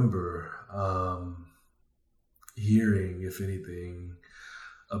you remember hearing, if anything,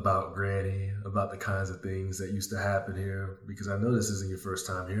 about Granny, about the kinds of things that used to happen here? Because I know this isn't your first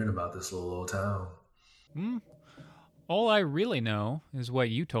time hearing about this little old town. All I really know is what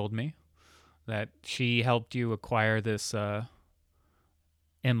you told me, that she helped you acquire this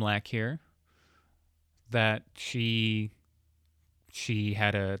Imlac here, that she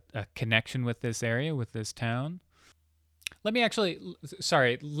had a connection with this area, with this town. Let me actually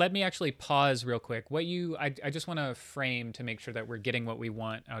pause real quick. I just want to frame to make sure that we're getting what we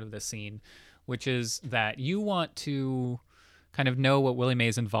want out of this scene, which is that you want to kind of know what Willie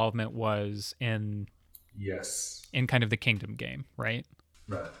Mae's involvement was in kind of the Kingdom game, right?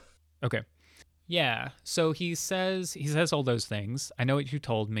 Right. Okay. Yeah. So he says all those things. I know what you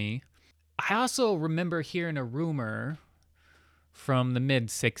told me. I also remember hearing a rumor from the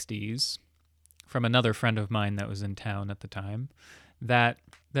mid-'60s from another friend of mine that was in town at the time that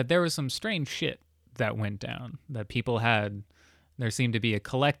there was some strange shit that went down, that people had. There seemed to be a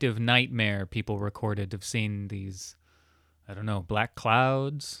collective nightmare people recorded of seeing these, I don't know, black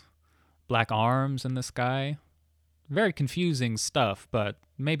clouds, black arms in the sky. Very confusing stuff, but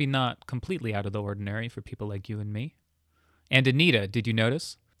maybe not completely out of the ordinary for people like you and me. And Anita, did you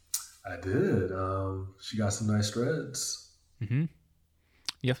notice? I did. She got some nice dreads. Mm-hmm.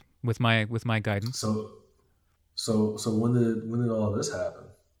 Yep, with my guidance. So when did all this happen?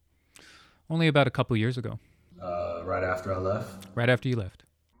 Only about a couple years ago. Right after I left? Right after you left.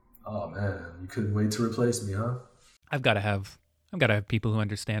 Oh man, you couldn't wait to replace me, huh? I've got to have people who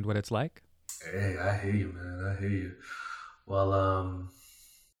understand what it's like. Hey, I hear you, man. I hear you. Well,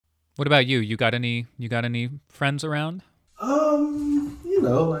 what about you? You got any friends around?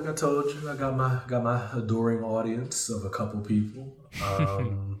 Like I told you, I got my adoring audience of a couple people.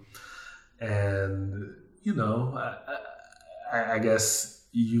 And I guess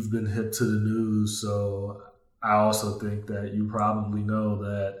you've been hip to the news, so I also think that you probably know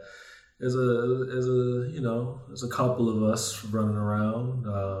that there's a couple of us running around,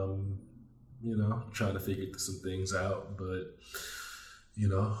 trying to figure some things out. But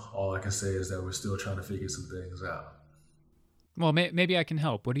all I can say is that we're still trying to figure some things out. Well, maybe I can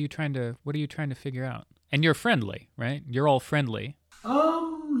help. What are you trying to figure out? And you're friendly, right? You're all friendly.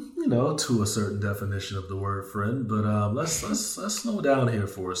 To a certain definition of the word friend, but let's slow down here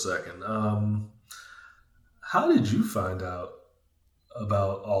for a second. How did you find out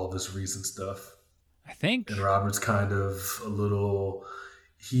about all this recent stuff? I think. And Robert's kind of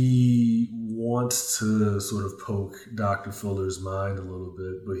he wants to sort of poke Dr. Fuller's mind a little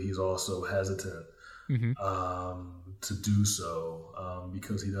bit, but he's also hesitant to do so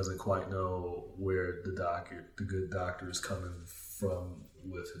because he doesn't quite know where the good doctor is coming from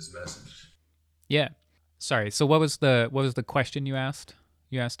with his message. Yeah. Sorry. So what was the question you asked?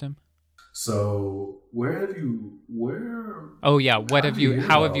 You asked him? So where? Oh yeah.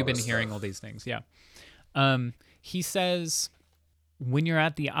 How have you been hearing all these things? Yeah. He says, when you're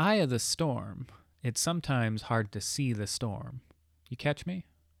at the eye of the storm, it's sometimes hard to see the storm. You catch me?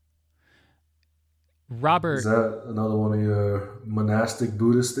 Robert. Is that another one of your monastic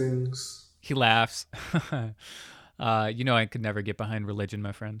Buddhist things? He laughs. I could never get behind religion,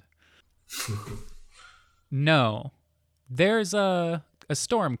 my friend. No. There's a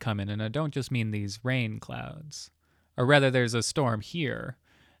storm coming, and I don't just mean these rain clouds. Or rather, there's a storm here.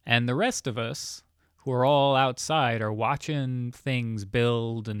 And the rest of us, who are all outside, are watching things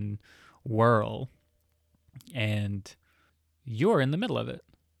build and whirl. And you're in the middle of it.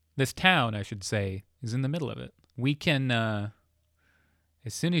 This town, I should say, is in the middle of it. We can, as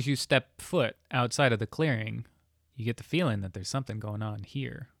soon as you step foot outside of the clearing, you get the feeling that there's something going on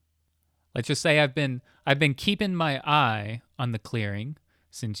here. Let's just say I've been keeping my eye on the clearing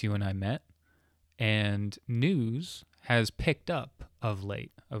since you and I met, and news has picked up of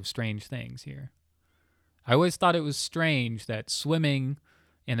late of strange things here. I always thought it was strange that swimming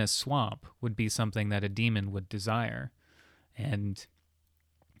in a swamp would be something that a demon would desire. And,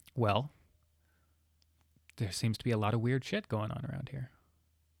 well, there seems to be a lot of weird shit going on around here.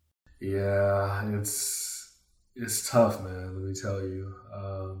 Yeah, it's tough, man, let me tell you.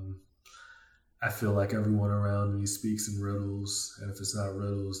 I feel like everyone around me speaks in riddles, and if it's not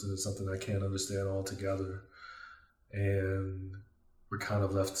riddles, then it's something I can't understand altogether. And we're kind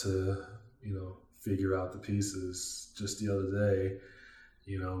of left to, figure out the pieces. Just the other day,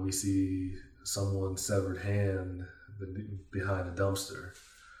 we see someone's severed hand behind a dumpster.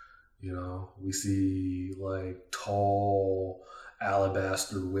 We see like tall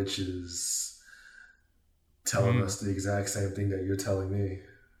alabaster witches telling us the exact same thing that you're telling me.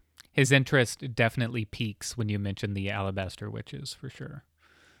 His interest definitely peaks when you mention the alabaster witches, for sure.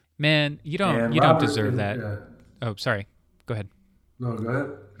 Man, you don't deserve that. Yeah. Oh, sorry. Go ahead. No, go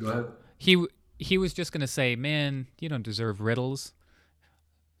ahead. He was just gonna say, man, you don't deserve riddles.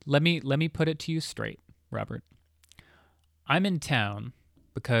 Let me put it to you straight, Robert. I'm in town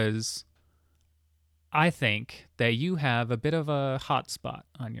because I think that you have a bit of a hot spot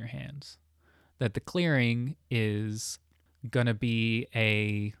on your hands. That the clearing is gonna be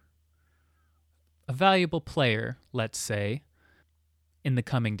a valuable player, let's say, in the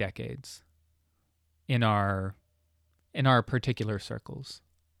coming decades, in our particular circles.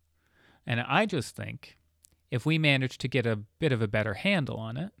 And I just think if we manage to get a bit of a better handle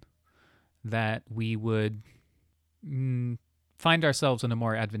on it, that we would find ourselves in a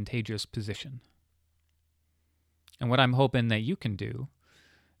more advantageous position. And what I'm hoping that you can do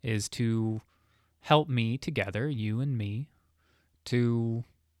is to help me together, you and me, to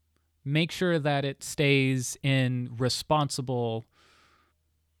make sure that it stays in a responsible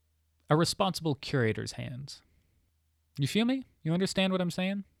curator's hands. You feel me? You understand what I'm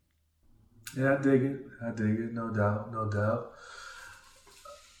saying? Yeah, I dig it. No doubt.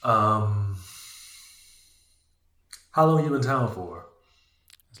 How long you in town for?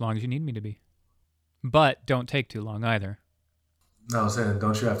 As long as you need me to be. But don't take too long either. No, I'm saying,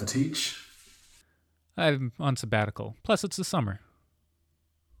 don't you have to teach? I'm on sabbatical. Plus, it's the summer.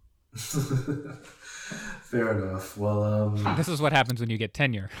 Fair enough. Well, this is what happens when you get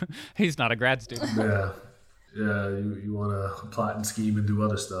tenure. He's not a grad student. Yeah. You want to plot and scheme and do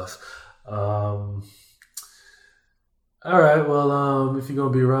other stuff. All right. Well, if you're gonna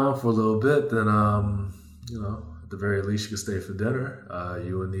be around for a little bit, then at the very least, you can stay for dinner.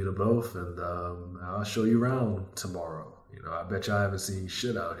 You and Nita both, and I'll show you around tomorrow. I bet you I haven't seen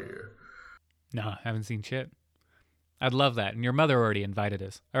shit out here. No, I haven't seen shit. I'd love that. And your mother already invited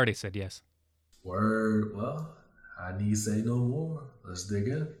us. I already said yes. Word. Well, I need say no more. Let's dig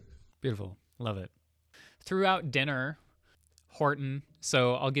in. Beautiful. Love it. Throughout dinner, Horton,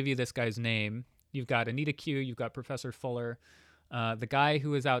 so I'll give you this guy's name. You've got Anita Q, you've got Professor Fuller. The guy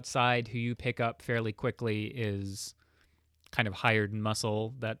who is outside, who you pick up fairly quickly, is kind of hired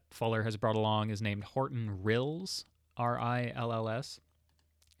muscle that Fuller has brought along, is named Horton Rills, Rills.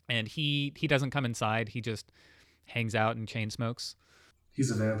 And he doesn't come inside. He just hangs out and chain smokes.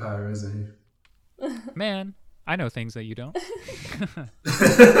 He's a vampire, isn't he? Man, I know things that you don't.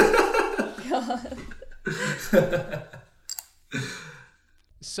 God.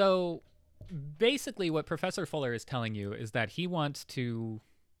 So basically what Professor Fuller is telling you is that he wants to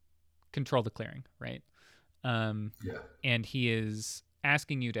control the clearing, right? Yeah. And he is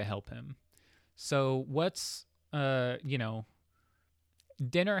asking you to help him. So what's,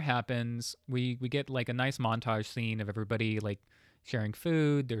 dinner happens. We get like a nice montage scene of everybody like sharing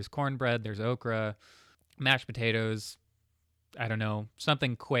food. There's cornbread, there's okra, mashed potatoes. I don't know,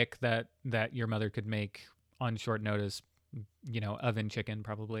 something quick that your mother could make on short notice, oven chicken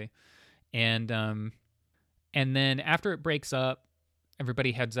probably. And then after it breaks up,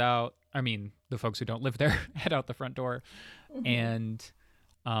 everybody heads out. I mean, the folks who don't live there head out the front door. Mm-hmm.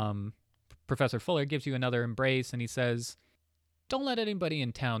 And Professor Fuller gives you another embrace and he says, don't let anybody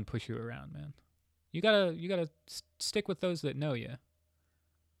in town push you around, man. You gotta stick with those that know you.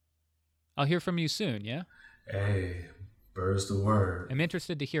 I'll hear from you soon, yeah? Hey, bird's the word. I'm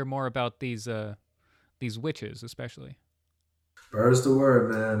interested to hear more about these witches, especially. Bird's the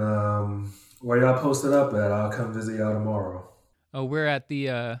word, man. Where y'all posted up at? I'll come visit y'all tomorrow. Oh, we're at the,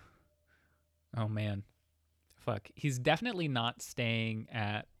 oh man. Fuck. He's definitely not staying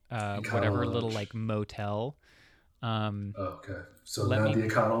at whatever little like motel. Okay. So not the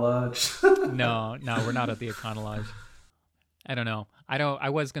Econo Lodge? No, we're not at the Econo Lodge. I don't know. I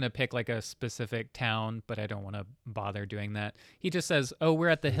was going to pick like a specific town, but I don't want to bother doing that. He just says, "Oh, we're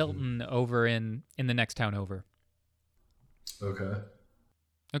at the Hilton over in the next town over."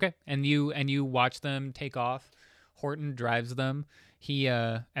 Okay. And you watch them take off. Horton drives them. He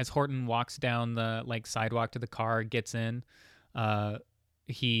as Horton walks down the like sidewalk to the car, gets in,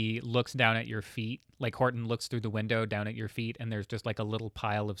 he looks down at your feet. Like Horton looks through the window down at your feet, and there's just like a little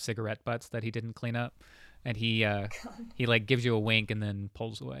pile of cigarette butts that he didn't clean up. And he like gives you a wink and then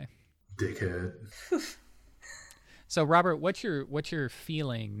pulls away. dickhead. So Robert, what's your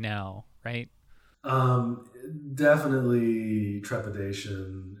feeling now, right? Definitely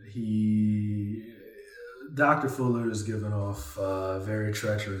trepidation. Dr. Fuller is giving off very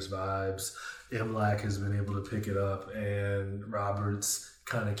treacherous vibes. Imlac has been able to pick it up, and Robert's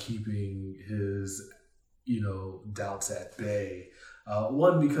kind of keeping his, doubts at bay.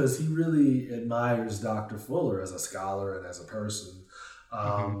 One, because he really admires Dr. Fuller as a scholar and as a person.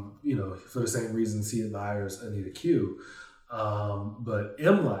 For the same reasons he admires Anita Q. But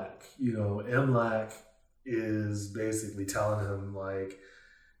Imlac is basically telling him, like,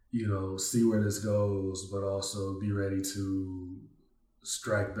 see where this goes, but also be ready to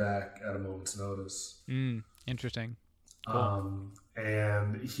strike back at a moment's notice. Interesting. Cool.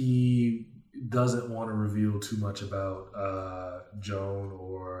 And he doesn't want to reveal too much about Joan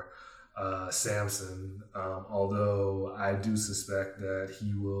or Samson, although I do suspect that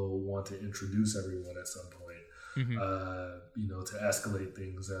he will want to introduce everyone at some point, to escalate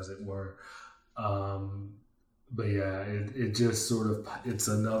things, as it were. But yeah, it just sort of, it's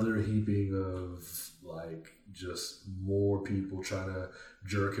another heaping of, like, just more people trying to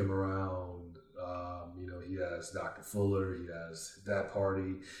jerk him around. He has Dr. Fuller, he has that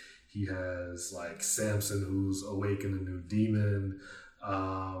party, he has, like, Samson, who's awakened a new demon.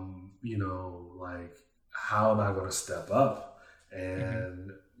 Like, how am I going to step up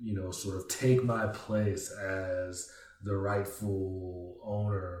and, sort of take my place as the rightful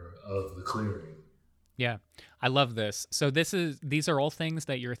owner of the clearing? Yeah, I love this. So these are all things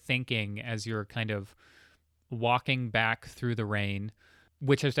that you're thinking as you're kind of walking back through the rain,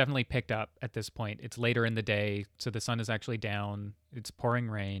 which has definitely picked up at this point. It's later in the day, so the sun is actually down. It's pouring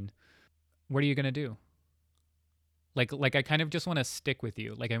rain. What are you going to do? Like I kind of just want to stick with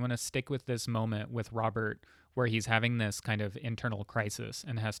you. Like, I want to stick with this moment with Robert where he's having this kind of internal crisis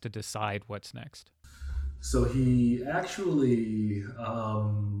and has to decide what's next. So he actually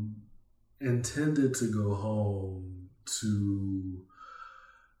intended to go home to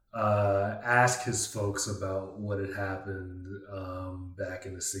ask his folks about what had happened back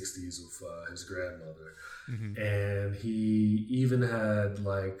in the 60s with his grandmother. And he even had,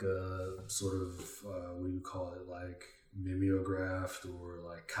 like, a sort of, what do you call it, like, mimeographed or,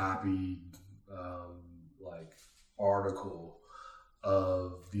 like, copied, like, article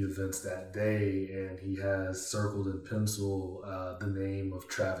of the events that day, and he has circled in pencil the name of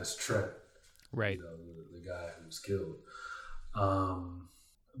Travis Trent, right? The guy who was killed.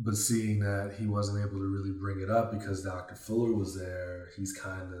 But seeing that he wasn't able to really bring it up because Dr. Fuller was there, he's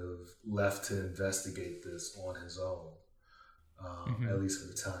kind of left to investigate this on his own, at least for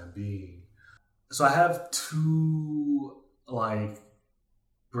the time being. So I have two, like,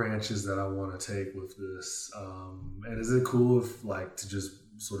 branches that I want to take with this. And is it cool if, like, to just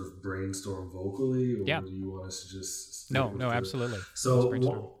sort of brainstorm vocally, or do you want us to just No, absolutely.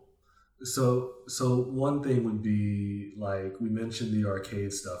 So one thing would be, like, we mentioned the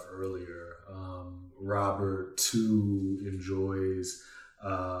arcade stuff earlier. Robert too enjoys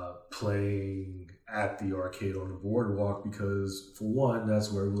playing at the arcade on the boardwalk because, for one,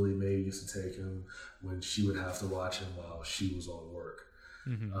 that's where Willie Mae used to take him when she would have to watch him while she was on work.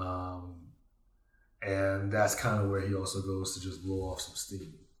 And that's kind of where he also goes to just blow off some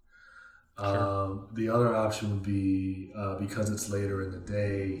steam. Sure. The other option would be, because it's later in the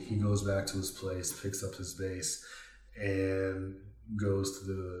day, he goes back to his place, picks up his bass, and goes to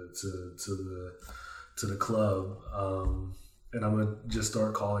the club. And I'm gonna just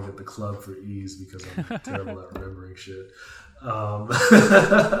start calling it the club for ease because I'm terrible at remembering shit.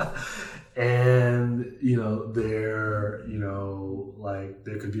 And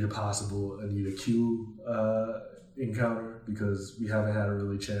there could be a possible Anita Q encounter because we haven't had a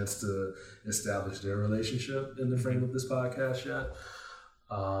really chance to establish their relationship in the frame of this podcast yet.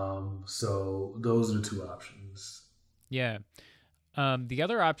 So those are the two options. Yeah. The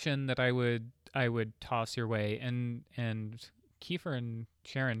other option that I would toss your way, and Kiefer and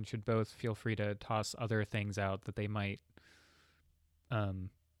Sharon should both feel free to toss other things out that they might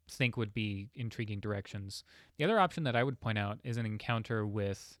think would be intriguing directions. The other option that I would point out is an encounter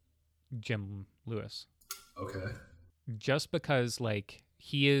with Jim Lewis. Okay. Just because, like,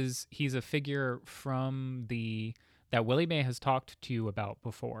 he's a figure from that Willie Mae has talked to you about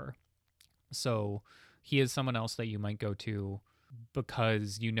before. So he is someone else that you might go to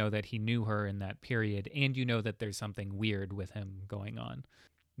because you know that he knew her in that period, and you know that there's something weird with him going on,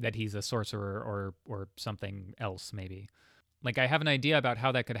 that he's a sorcerer or something else maybe. Like, I have an idea about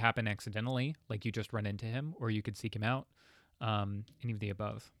how that could happen accidentally, like you just run into him, or you could seek him out, any of the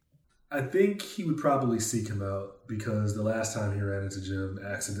above. I think he would probably seek him out because the last time he ran into Jim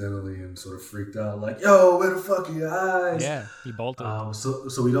accidentally and sort of freaked out, like, "Yo, where the fuck are your eyes?" Yeah, he bolted.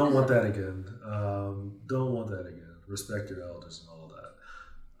 So we don't want that again. Don't want that again. Respect your elders and all that.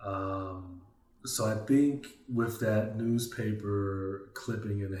 So I think with that newspaper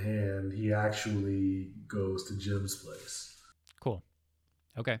clipping in hand, he actually goes to Jim's place. Cool.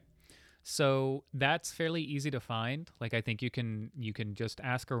 Okay. So that's fairly easy to find. Like, I think you can just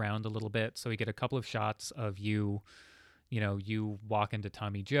ask around a little bit. So we get a couple of shots of you walk into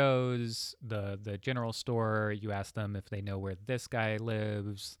Tommy Joe's, the general store. You ask them if they know where this guy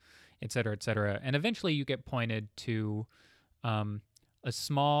lives, et cetera, et cetera. And eventually you get pointed to a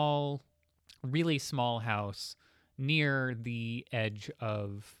small, really small house near the edge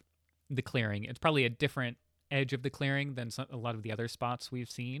of the clearing. It's probably a different edge of the clearing than a lot of the other spots we've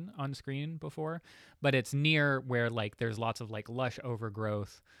seen on screen before, but it's near where like there's lots of like lush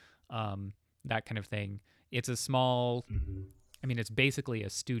overgrowth, that kind of thing. It's a small, I mean, it's basically a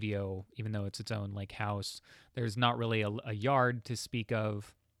studio, even though it's its own like house. There's not really a yard to speak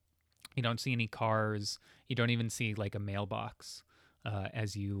of. You don't see any cars. You don't even see like a mailbox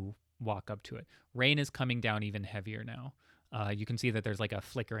as you walk up to it. Rain is coming down even heavier now. You can see that there's like a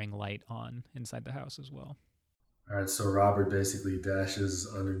flickering light on inside the house as well. All right, so Robert basically dashes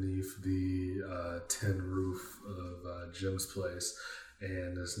underneath the tin roof of Jim's place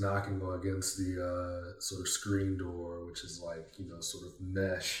and is knocking against the sort of screen door, which is like, sort of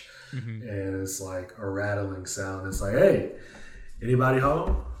mesh. And it's like a rattling sound. It's like, "Hey, anybody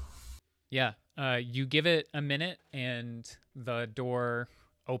home?" Yeah, you give it a minute and the door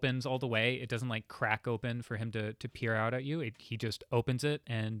opens all the way. It doesn't like crack open for him to peer out at you. He just opens it,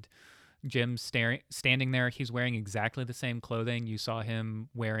 and Jim's standing there. He's wearing exactly the same clothing you saw him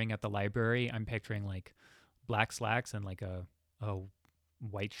wearing at the library. I'm picturing like black slacks and like a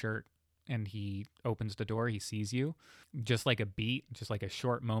white shirt. And he opens the door. He sees you, just like a beat, just like a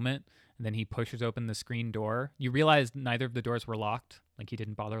short moment. And then he pushes open the screen door. You realize neither of the doors were locked. Like he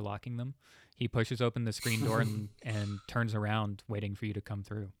didn't bother locking them. He pushes open the screen door and turns around, waiting for you to come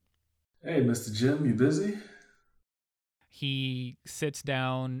through. "Hey, Mr. Jim, you busy?" He sits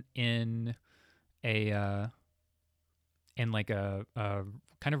down in a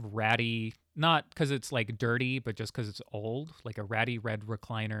kind of ratty, not because it's like dirty, but just because it's old, like a ratty red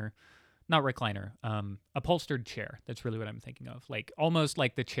upholstered chair. That's really what I'm thinking of. Like almost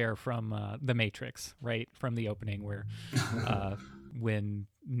like the chair from The Matrix, right? From the opening where when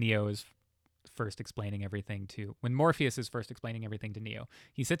Morpheus is first explaining everything to Neo.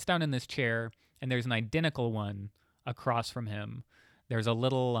 He sits down in this chair and there's an identical one across from him. There's a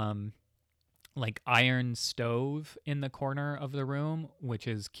little like iron stove in the corner of the room, which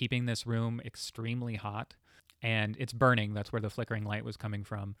is keeping this room extremely hot, and it's burning. That's where the flickering light was coming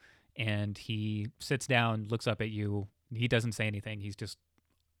from. And he sits down, looks up at you. He doesn't say anything. He's just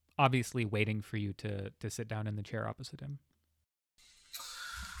obviously waiting for you to sit down in the chair opposite him.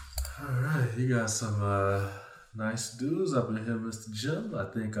 All right, you got some nice dudes up in here, Mr. Jim. I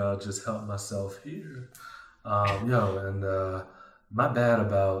think I'll just help myself here. My bad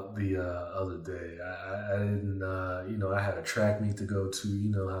about the other day. I didn't, I had a track meet to go to.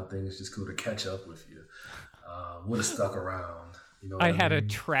 You know how things just go to catch up with you. Would have stuck around. I had a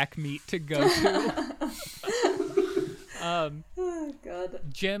track meet to go to. Oh God.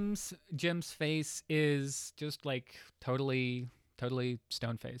 Jim's face is just like totally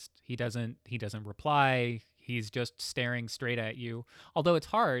stone-faced. He doesn't reply. He's just staring straight at you. Although it's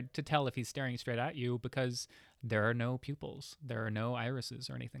hard to tell if he's staring straight at you because there are no pupils. There are no irises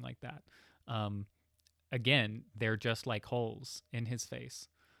or anything like that. Again, they're just like holes in his face.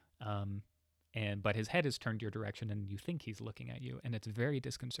 But his head is turned your direction and you think he's looking at you, and it's very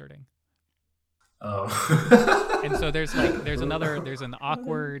disconcerting. Oh. And so there's an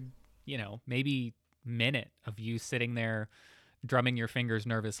awkward, maybe minute of you sitting there drumming your fingers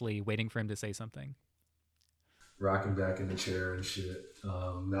nervously, waiting for him to say something. Rocking back in the chair and shit,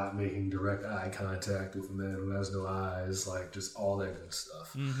 not making direct eye contact with a man who has no eyes, like just all that good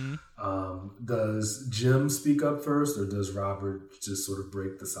stuff. Does Jim speak up first, or does Robert just sort of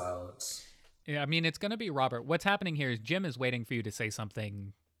break the silence? Yeah, I mean, it's going to be Robert. What's happening here is Jim is waiting for you to say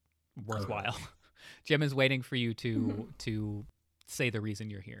something worthwhile. Okay. Jim is waiting for you to say the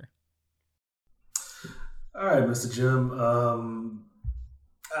reason you're here. All right, Mr. Jim.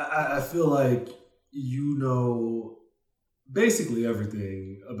 I feel like you know basically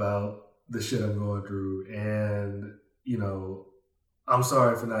everything about the shit I'm going through, and I'm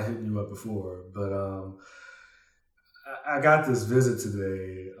sorry for not hitting you up before, but I got this visit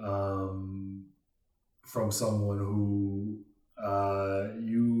today from someone who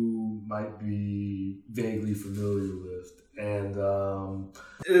you might be vaguely familiar with. And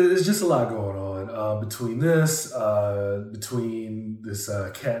there's just a lot going on between this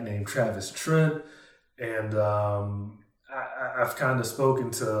cat named Travis Trent, and I've kind of spoken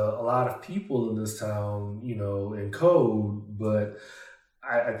to a lot of people in this town, in code, but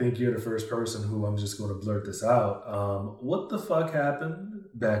I think you're the first person who I'm just going to blurt this out. What the fuck happened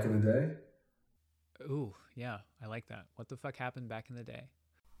back in the day? Ooh, yeah, I like that. What the fuck happened back in the day?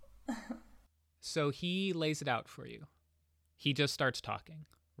 So he lays it out for you. He just starts talking,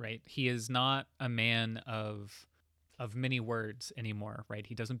 right? He is not a man of many words anymore, right?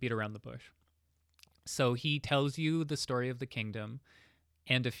 He doesn't beat around the bush. So he tells you the story of the kingdom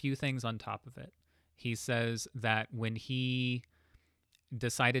and a few things on top of it. He says that when he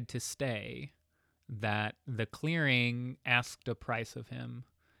decided to stay, that the clearing asked a price of him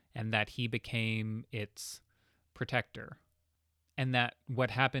and that he became its protector. And that what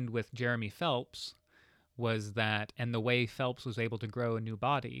happened with Jeremy Phelps was that, and the way Phelps was able to grow a new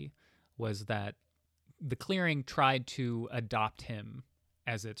body was that the clearing tried to adopt him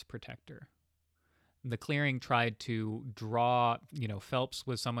as its protector. The clearing tried to draw, Phelps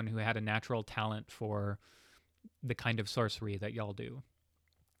was someone who had a natural talent for the kind of sorcery that y'all do.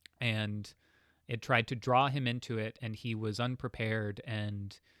 And it tried to draw him into it, and he was unprepared,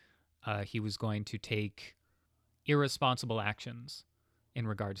 and he was going to take irresponsible actions in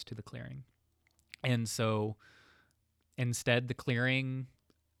regards to the clearing. And so instead, the clearing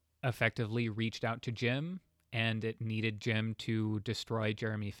effectively reached out to Jim, and it needed Jim to destroy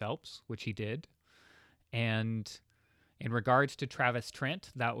Jeremy Phelps, which he did. And in regards to Travis Trent,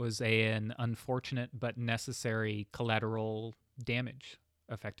 that was an unfortunate but necessary collateral damage,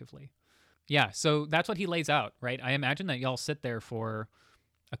 effectively. Yeah, so that's what he lays out, right? I imagine that y'all sit there for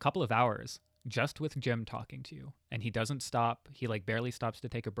a couple of hours just with Jim talking to you, and he doesn't stop. He barely stops to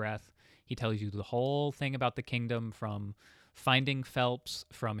take a breath. He tells you the whole thing about the kingdom, from finding Phelps,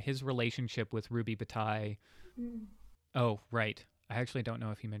 from his relationship with Ruby Bataille. Oh, right. I actually don't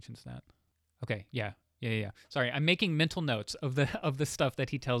know if he mentions that. Okay, yeah. Sorry, I'm making mental notes of the stuff that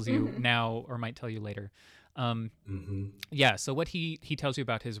he tells you now or might tell you later. Yeah, so what he tells you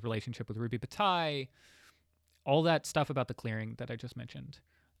about his relationship with Ruby Bataille, all that stuff about the clearing that I just mentioned.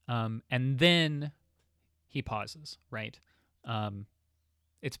 And then he pauses, right?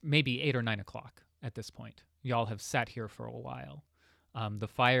 It's maybe 8 or 9 o'clock at this point. Y'all have sat here for a while. The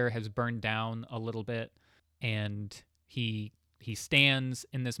fire has burned down a little bit, and he stands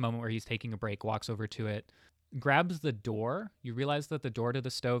in this moment where he's taking a break, walks over to it, grabs the door. You realize that the door to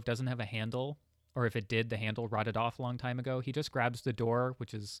the stove doesn't have a handle, or if it did, the handle rotted off a long time ago. He just grabs the door,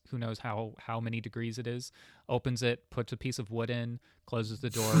 which is who knows how many degrees it is, opens it, puts a piece of wood in, closes the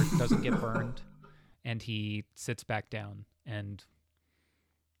door, doesn't get burned, and he sits back down. And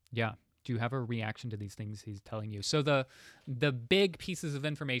yeah, do you have a reaction to these things he's telling you? So the big pieces of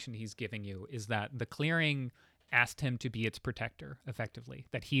information he's giving you is that the clearing asked him to be its protector, effectively,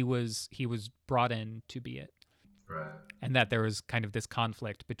 that he was brought in to be it. Right. And that there was kind of this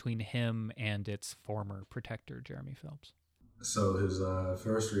conflict between him and its former protector, Jeremy Phelps. So his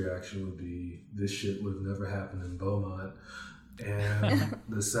first reaction would be, this shit would have never happened in Beaumont. And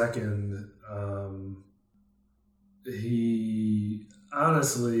the second, he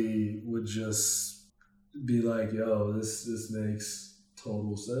honestly would just be like, yo, this makes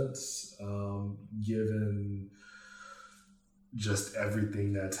total sense, given just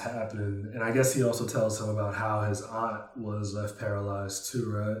everything that's happened. And I guess he also tells him about how his aunt was left paralyzed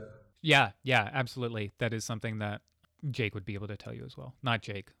too, right? Yeah, absolutely. That is something that Jake would be able to tell you as well. Not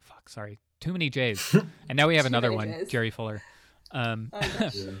Jake. Fuck, sorry. Too many J's. And now we have another one, J's. Jerry Fuller.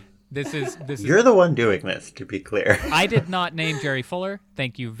 This is You're the one doing this, to be clear. I did not name Jerry Fuller.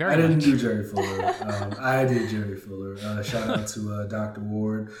 Thank you very much. I didn't do Jerry Fuller. I did Jerry Fuller. Shout out to Dr.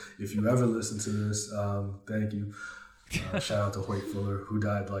 Ward. If you ever listen to this, thank you. Shout out to Hoyt Fuller, who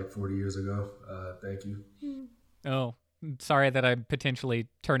died like 40 years ago. Thank you. Oh, sorry that I'm potentially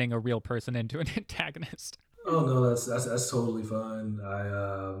turning a real person into an antagonist. Oh no, that's totally fine.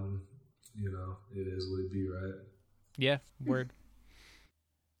 It is what it be, right? Yeah, word.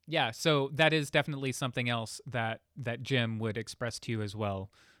 Yeah, so that is definitely something else that Jim would express to you as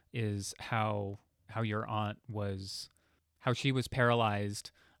well, is how your aunt was, how she was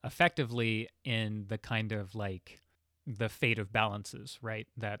paralyzed effectively in the kind of the fate of balances, right?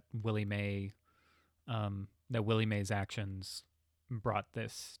 That Willie Mae's actions brought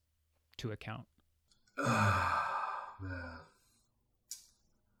this to account. Man.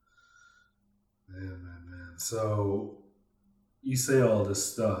 So you say all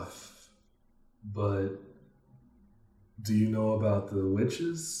this stuff, but do you know about the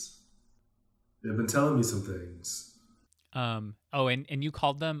witches? They've been telling me some things. And you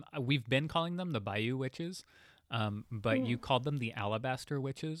called them, we've been calling them the Bayou Witches, but you called them the Alabaster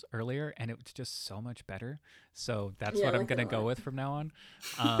Witches earlier, and it was just so much better. So that's what I'm going to go with from now on.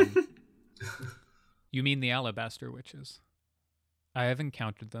 You mean the Alabaster Witches? I have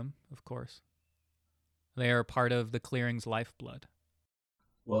encountered them, of course. They are part of the clearing's lifeblood.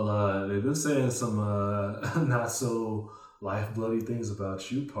 Well, they've been saying some not so lifebloody things about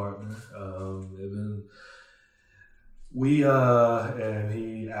you, partner. And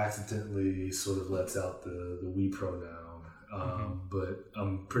he accidentally sort of lets out the we pronoun, but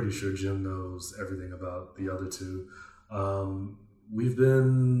I'm pretty sure Jim knows everything about the other two. We've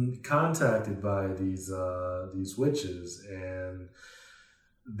been contacted by these witches, and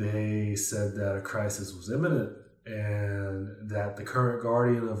they said that a crisis was imminent, and that the current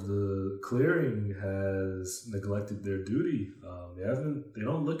guardian of the clearing has neglected their duty. They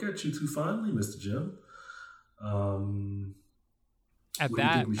don't look at you too fondly, Mr. Jim. At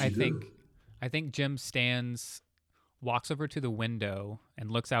that, I think Jim walks over to the window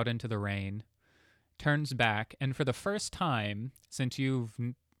and looks out into the rain, turns back, and for the first time since you've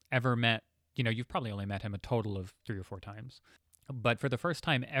ever met, you've probably only met him a total of 3 or 4 times, but for the first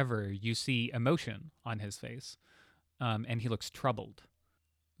time ever, you see emotion on his face, and he looks troubled.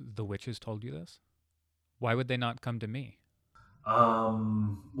 The witches told you this? Why would they not come to me?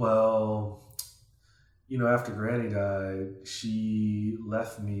 Well, after Granny died, she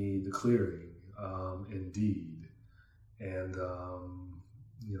left me the clearing, indeed. And,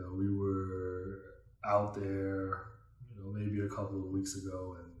 we were out there, maybe a couple of weeks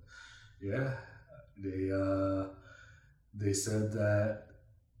ago, and yeah, they said that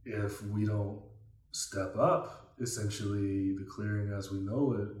if we don't step up, essentially the clearing as we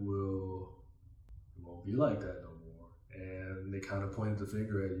know it won't be like that no more. And they kind of pointed the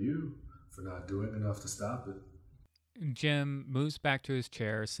finger at you for not doing enough to stop it. Jim moves back to his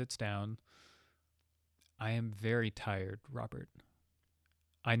chair, sits down. I am very tired, Robert.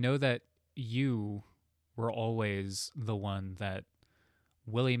 I know that you were always the one that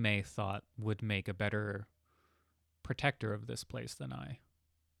Willie Mae thought would make a better protector of this place than I.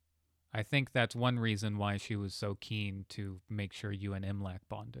 I think that's one reason why she was so keen to make sure you and Imlach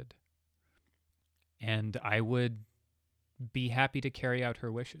bonded. And I would be happy to carry out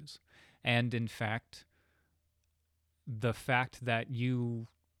her wishes. And in fact, the fact that you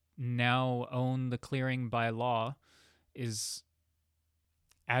now own the clearing by law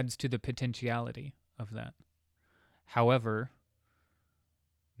adds to the potentiality of that. However,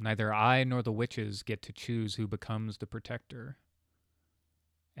 neither I nor the witches get to choose who becomes the protector.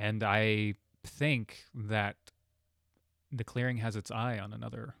 And I think that the clearing has its eye on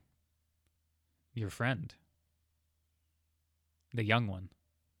your friend. The young one.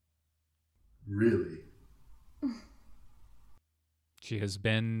 Really? She has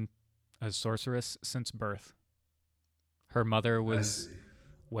been a sorceress since birth. Her mother was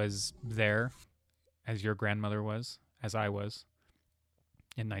there, as your grandmother was, as I was,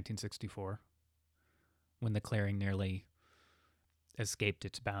 in 1964, when the clearing nearly escaped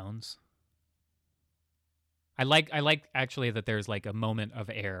its bounds. I like actually that there's like a moment of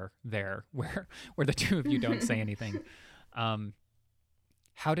air there where the two of you don't say anything.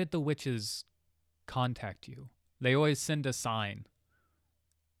 How did the witches contact you? They always send a sign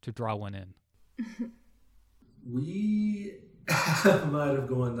to draw one in. We might have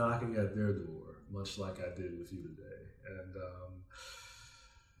gone knocking at their door, much like I did with you today. And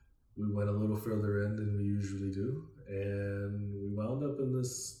we went a little further in than we usually do. And we wound up in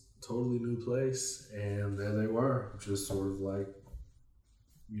this totally new place. And there they were, just sort of like,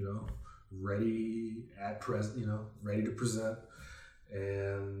 ready to present.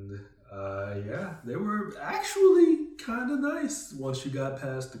 And they were actually kind of nice once you got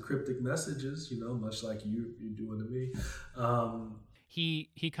past the cryptic messages, much like you're doing to me.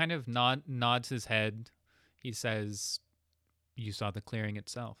 He kind of nods his head. He says, "You saw the clearing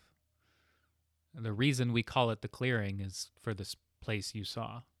itself. The reason we call it the clearing is for this place you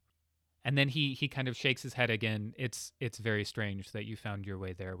saw." And then he kind of shakes his head again. It's very strange that you found your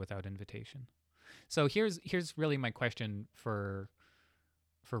way there without invitation. So here's really my question for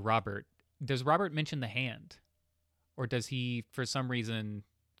Robert. Does Robert mention the hand? Or does he, for some reason,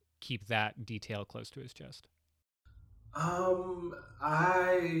 keep that detail close to his chest?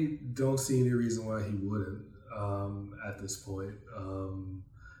 I don't see any reason why he wouldn't at this point.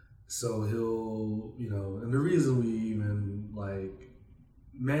 So he'll, and the reason we even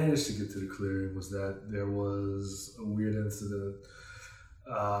managed to get to the clearing was that there was a weird incident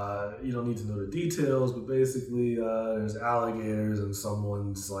You don't need to know the details, but basically, there's alligators and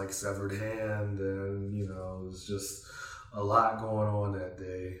someone's like severed hand, and it's just a lot going on that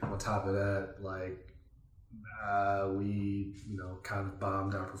day. On top of that, like we kind of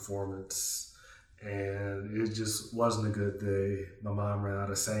bombed our performance, and it just wasn't a good day. My mom ran out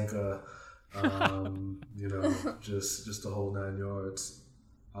of Sanka, just the whole 9 yards.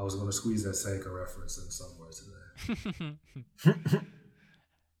 I was going to squeeze that Sanka reference in somewhere today.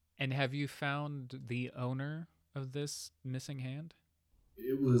 And have you found the owner of this missing hand?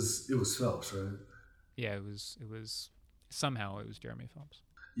 It was Phelps, right? Yeah, it was somehow it was Jeremy Phelps.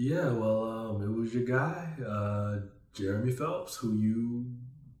 Yeah, well, it was your guy, Jeremy Phelps, who you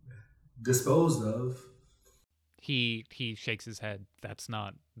disposed of. He shakes his head. That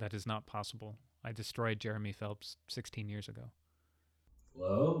is not possible. I destroyed Jeremy Phelps 16 years ago.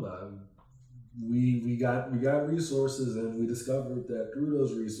 Well, we got resources, and we discovered that through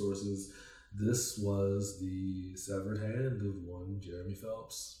those resources, this was the severed hand of one Jeremy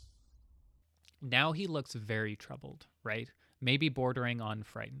Phelps. Now he looks very troubled, right? Maybe bordering on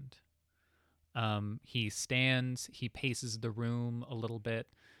frightened. He stands, he paces the room a little bit.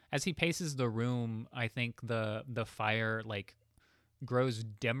 As he paces the room, I think the fire like grows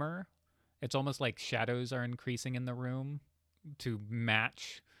dimmer. It's almost like shadows are increasing in the room to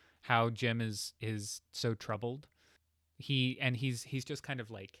match how Jim is so troubled. He's just kind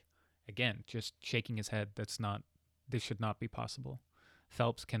of like, again, just shaking his head. This should not be possible.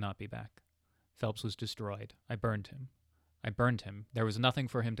 Phelps cannot be back. Phelps was destroyed. I burned him. There was nothing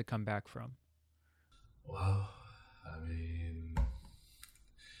for him to come back from. Well, I mean,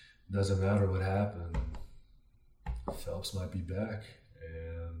 doesn't matter what happened. Phelps might be back,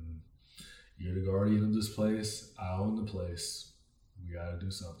 and you're the guardian of this place. I own the place. We gotta do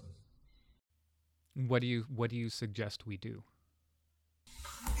something. What do you suggest we do?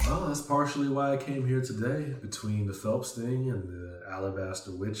 Well, that's partially why I came here today. Between the Phelps thing and the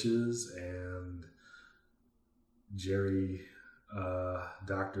Alabaster Witches and Jerry,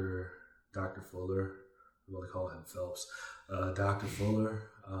 Dr. Fuller, what do they call him, Phelps, Dr. Fuller.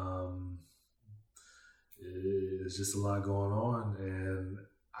 It's just a lot going on, and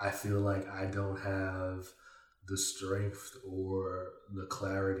I feel like I don't have the strength or the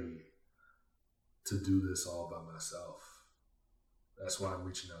clarity to do this all by myself. That's why I'm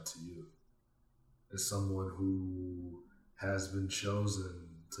reaching out to you as someone who has been chosen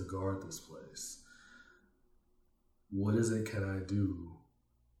to guard this place. What is it can I do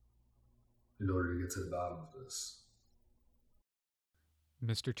in order to get to the bottom of this?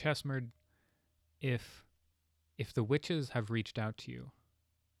 Mr. Chessmerd, if the witches have reached out to you,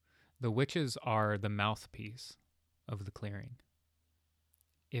 the witches are the mouthpiece of the clearing.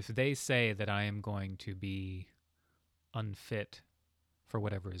 If they say that I am going to be unfit for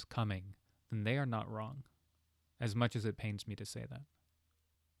whatever is coming, then they are not wrong, as much as it pains me to say that.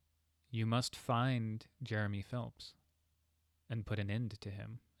 You must find Jeremy Phelps and put an end to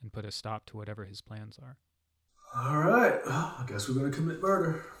him and put a stop to whatever his plans are. All right. I guess we're going to commit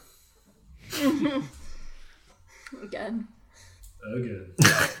murder. Again.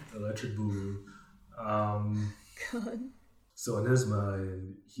 Electric Boogaloo. God. So in his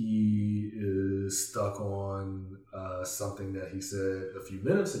mind, he is stuck on something that he said a few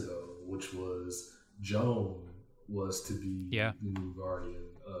minutes ago, which was Joan was to be the new guardian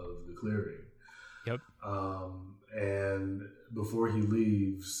of the clearing. Yep. And before he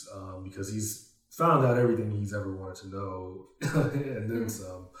leaves, because he's found out everything he's ever wanted to know, and then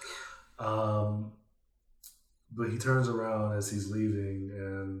some. But he turns around as he's leaving,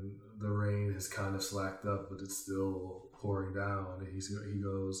 and the rain has kind of slacked up, but it's still pouring down. And he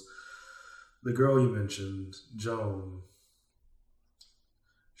goes, "The girl you mentioned, Joan,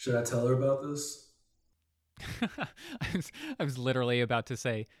 should I tell her about this?" I was literally about to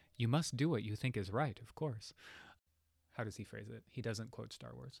say, "You must do what you think is right, of course." How does he phrase it? He doesn't quote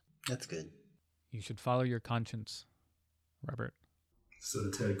Star Wars. That's good. You should follow your conscience, Robert. So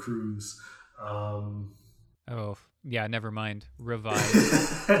to Ted Cruz. Oh, yeah, never mind.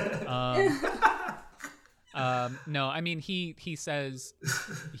 Revise. No, I mean he says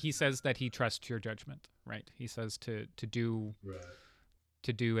that he trusts your judgment, right? He says to do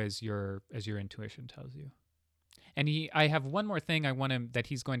as your intuition tells you. And I have one more thing I want him that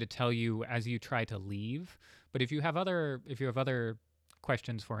he's going to tell you as you try to leave. But if you have other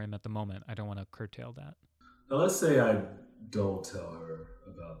questions for him at the moment, I don't want to curtail that. Now let's say I don't tell her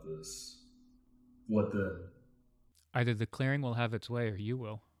about this. What then? Either the clearing will have its way or you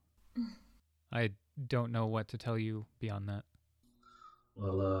will. I don't know what to tell you beyond that.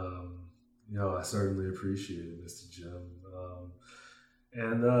 Well, I certainly appreciate it, Mr. Jim.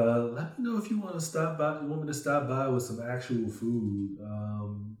 And let me know if you want to stop by. You want me to stop by with some actual food?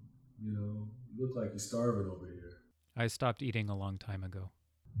 You look like you're starving over here. I stopped eating a long time ago.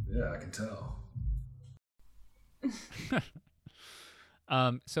 Yeah, I can tell.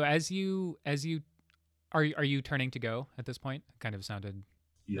 So as you are you turning to go at this point? It kind of sounded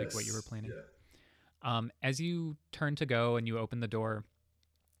like what you were planning. Yeah. As you turn to go and you open the door,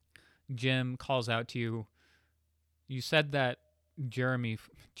 Jim calls out to you. You said that Jeremy,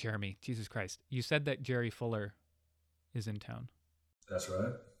 Jesus Christ. You said that Jerry Fuller is in town. That's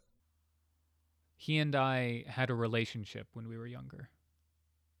right. He and I had a relationship when we were younger.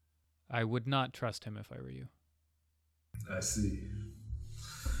 I would not trust him if I were you. I see.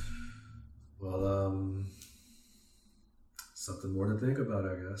 Well, something more to think about,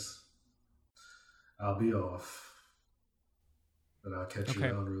 I guess. I'll be off, but I'll catch you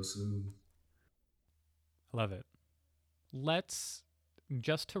around real soon. I love it. Let's,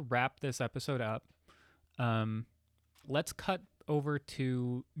 just to wrap this episode up, let's cut over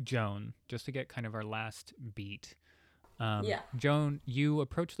to Joan, just to get kind of our last beat. Joan, you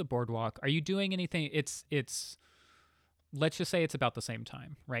approach the boardwalk. Are you doing anything? It's let's just say it's about the same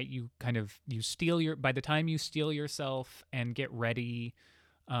time, right? By the time you steel yourself and get ready,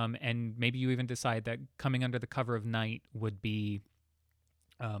 and maybe you even decide that coming under the cover of night would be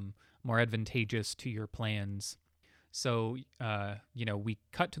more advantageous to your plans. So, we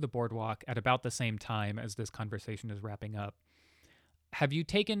cut to the boardwalk at about the same time as this conversation is wrapping up. Have you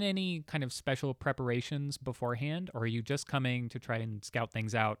taken any kind of special preparations beforehand, or are you just coming to try and scout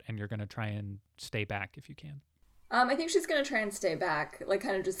things out and you're going to try and stay back if you can? I think she's going to try and stay back, like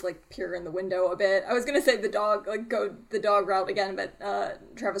kind of just like peer in the window a bit. I was going to say go the dog route again, but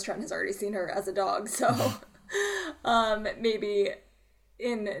Travis Trent has already seen her as a dog, so maybe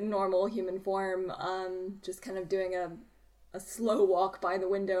in normal human form, just kind of doing a slow walk by the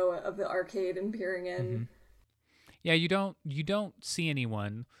window of the arcade and peering in. Mm-hmm. Yeah, you don't see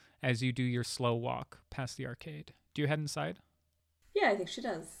anyone as you do your slow walk past the arcade. Do you head inside? Yeah, I think she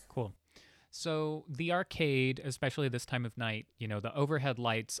does. Cool. So the arcade, especially this time of night, the overhead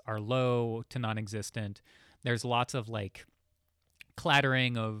lights are low to non-existent. There's lots of like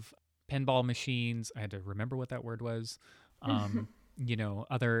clattering of pinball machines. I had to remember what that word was. Other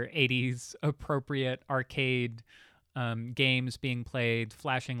 80s appropriate arcade games being played,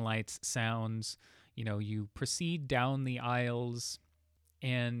 flashing lights, sounds. You proceed down the aisles,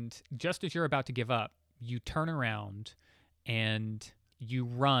 and just as you're about to give up, you turn around and you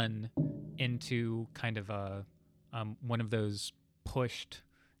run into kind of a one of those pushed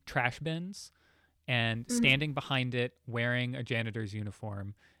trash bins, and standing behind it, wearing a janitor's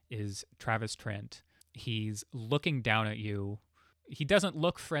uniform, is Travis Trent. He's looking down at you. He doesn't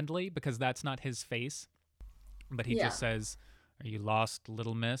look friendly because that's not his face, but he just says, "Are you lost,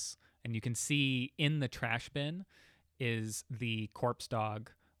 little miss?" And you can see in the trash bin is the corpse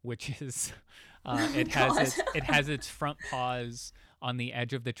dog, which is it has its front paws on the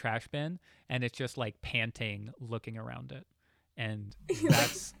edge of the trash bin, and it's just like panting, looking around it. And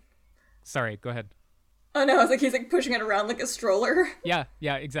that's sorry, go ahead. Oh no, I was like, he's like pushing it around like a stroller. Yeah,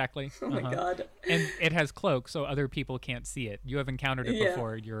 exactly. Oh my god. And it has cloak, so other people can't see it. You have encountered it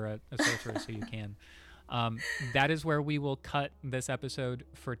before. You're a sorcerer, so you can. That is where we will cut this episode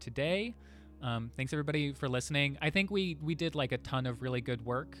for today. Thanks everybody for listening. I think we did like a ton of really good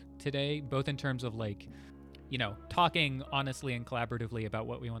work today, both in terms of like, talking honestly and collaboratively about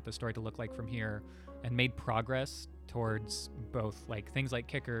what we want the story to look like from here, and made progress towards both like things like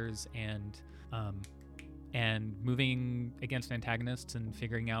kickers and moving against antagonists and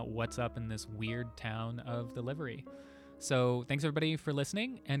figuring out what's up in this weird town of the Livery. So thanks everybody for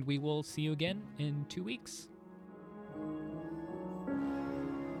listening, and we will see you again in 2 weeks.